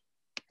one.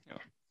 Yeah,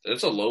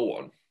 it's a low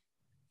one.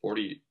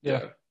 40.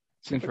 Yeah.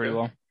 Seems pretty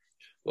low.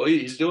 Well,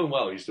 he's doing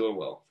well. He's doing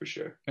well for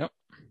sure. Yep.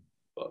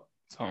 But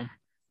so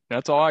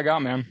that's all I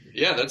got, man.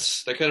 Yeah,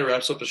 that kind of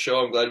wraps up the show.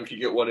 I'm glad we could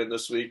get one in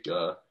this week.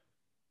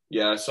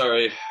 Yeah,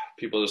 sorry,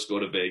 people just go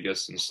to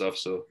Vegas and stuff,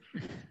 so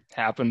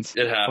happens.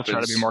 It happens. We'll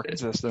try to be more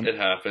consistent. It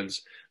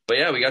happens. But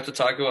yeah, we got to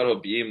talk about how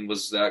Beam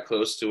was that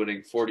close to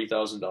winning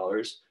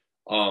 $40,000.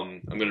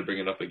 I'm gonna bring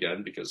it up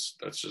again because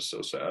that's just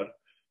so sad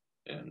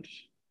and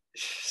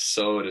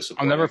so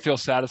disappointing. I'll never feel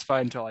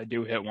satisfied until I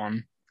do hit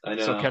one. I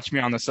know. So catch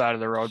me on the side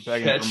of the road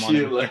begging for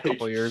money in a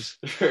couple of years.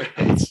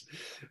 Right.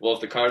 Well,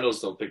 if the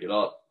Cardinals don't pick it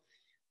up,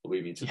 we'll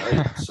be me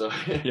tonight. So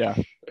yeah.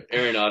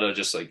 Arenado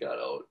just got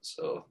out,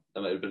 so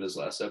That might have been his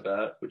last at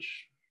bat,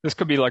 which This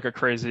could be like a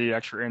crazy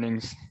extra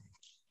innings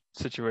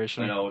I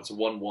situation. know it's a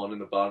 1-1 in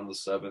the bottom of the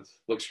seventh.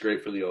 Looks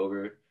great for the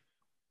over.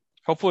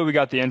 Hopefully we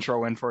got the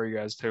intro in for you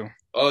guys too.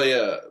 Oh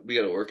yeah, we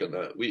got to work on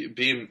that.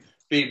 Beam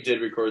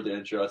did record the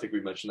intro. I think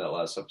we mentioned that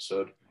last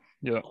episode.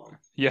 Yeah. Um,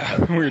 Yeah,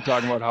 we were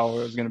talking about how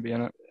it was going to be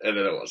in it. and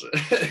then it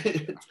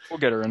wasn't. We'll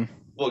get her in.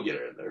 We'll get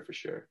her in there for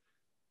sure.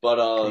 But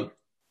Cool.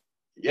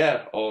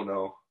 yeah. Oh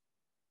no.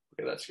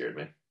 Okay, that scared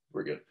me.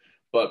 We're good.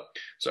 But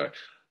sorry.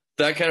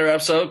 That kind of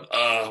wraps up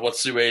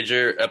What's the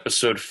Wager,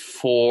 episode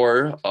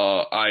 4.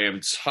 I am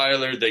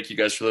Tyler. Thank you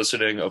guys for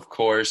listening, of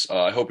course.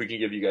 I hope we can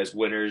give you guys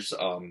winners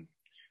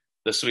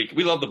this week.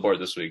 We love the board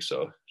this week,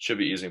 so it should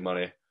be easy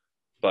money.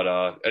 But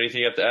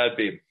anything you have to add,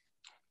 Beam?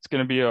 It's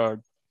going to be a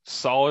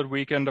solid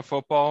weekend of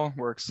football.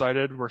 We're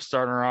excited. We're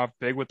starting her off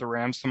big with the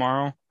Rams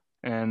tomorrow.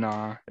 And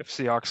if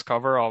Seahawks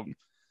cover, I'll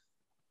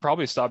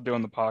probably stop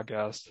doing the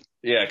podcast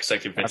Yeah, because I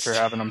convinced after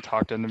having them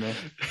talked into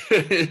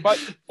me. But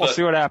we'll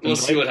see what happens. We'll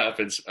see what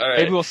happens. All right.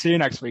 Maybe we'll see you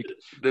next week.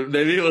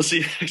 Maybe we'll see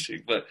you next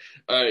week. But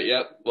all right,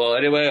 yep. Well,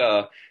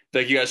 anyway,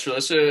 thank you guys for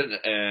listening,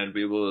 and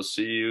we will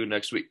see you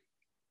next week.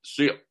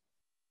 See ya.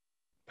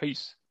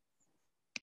 Peace.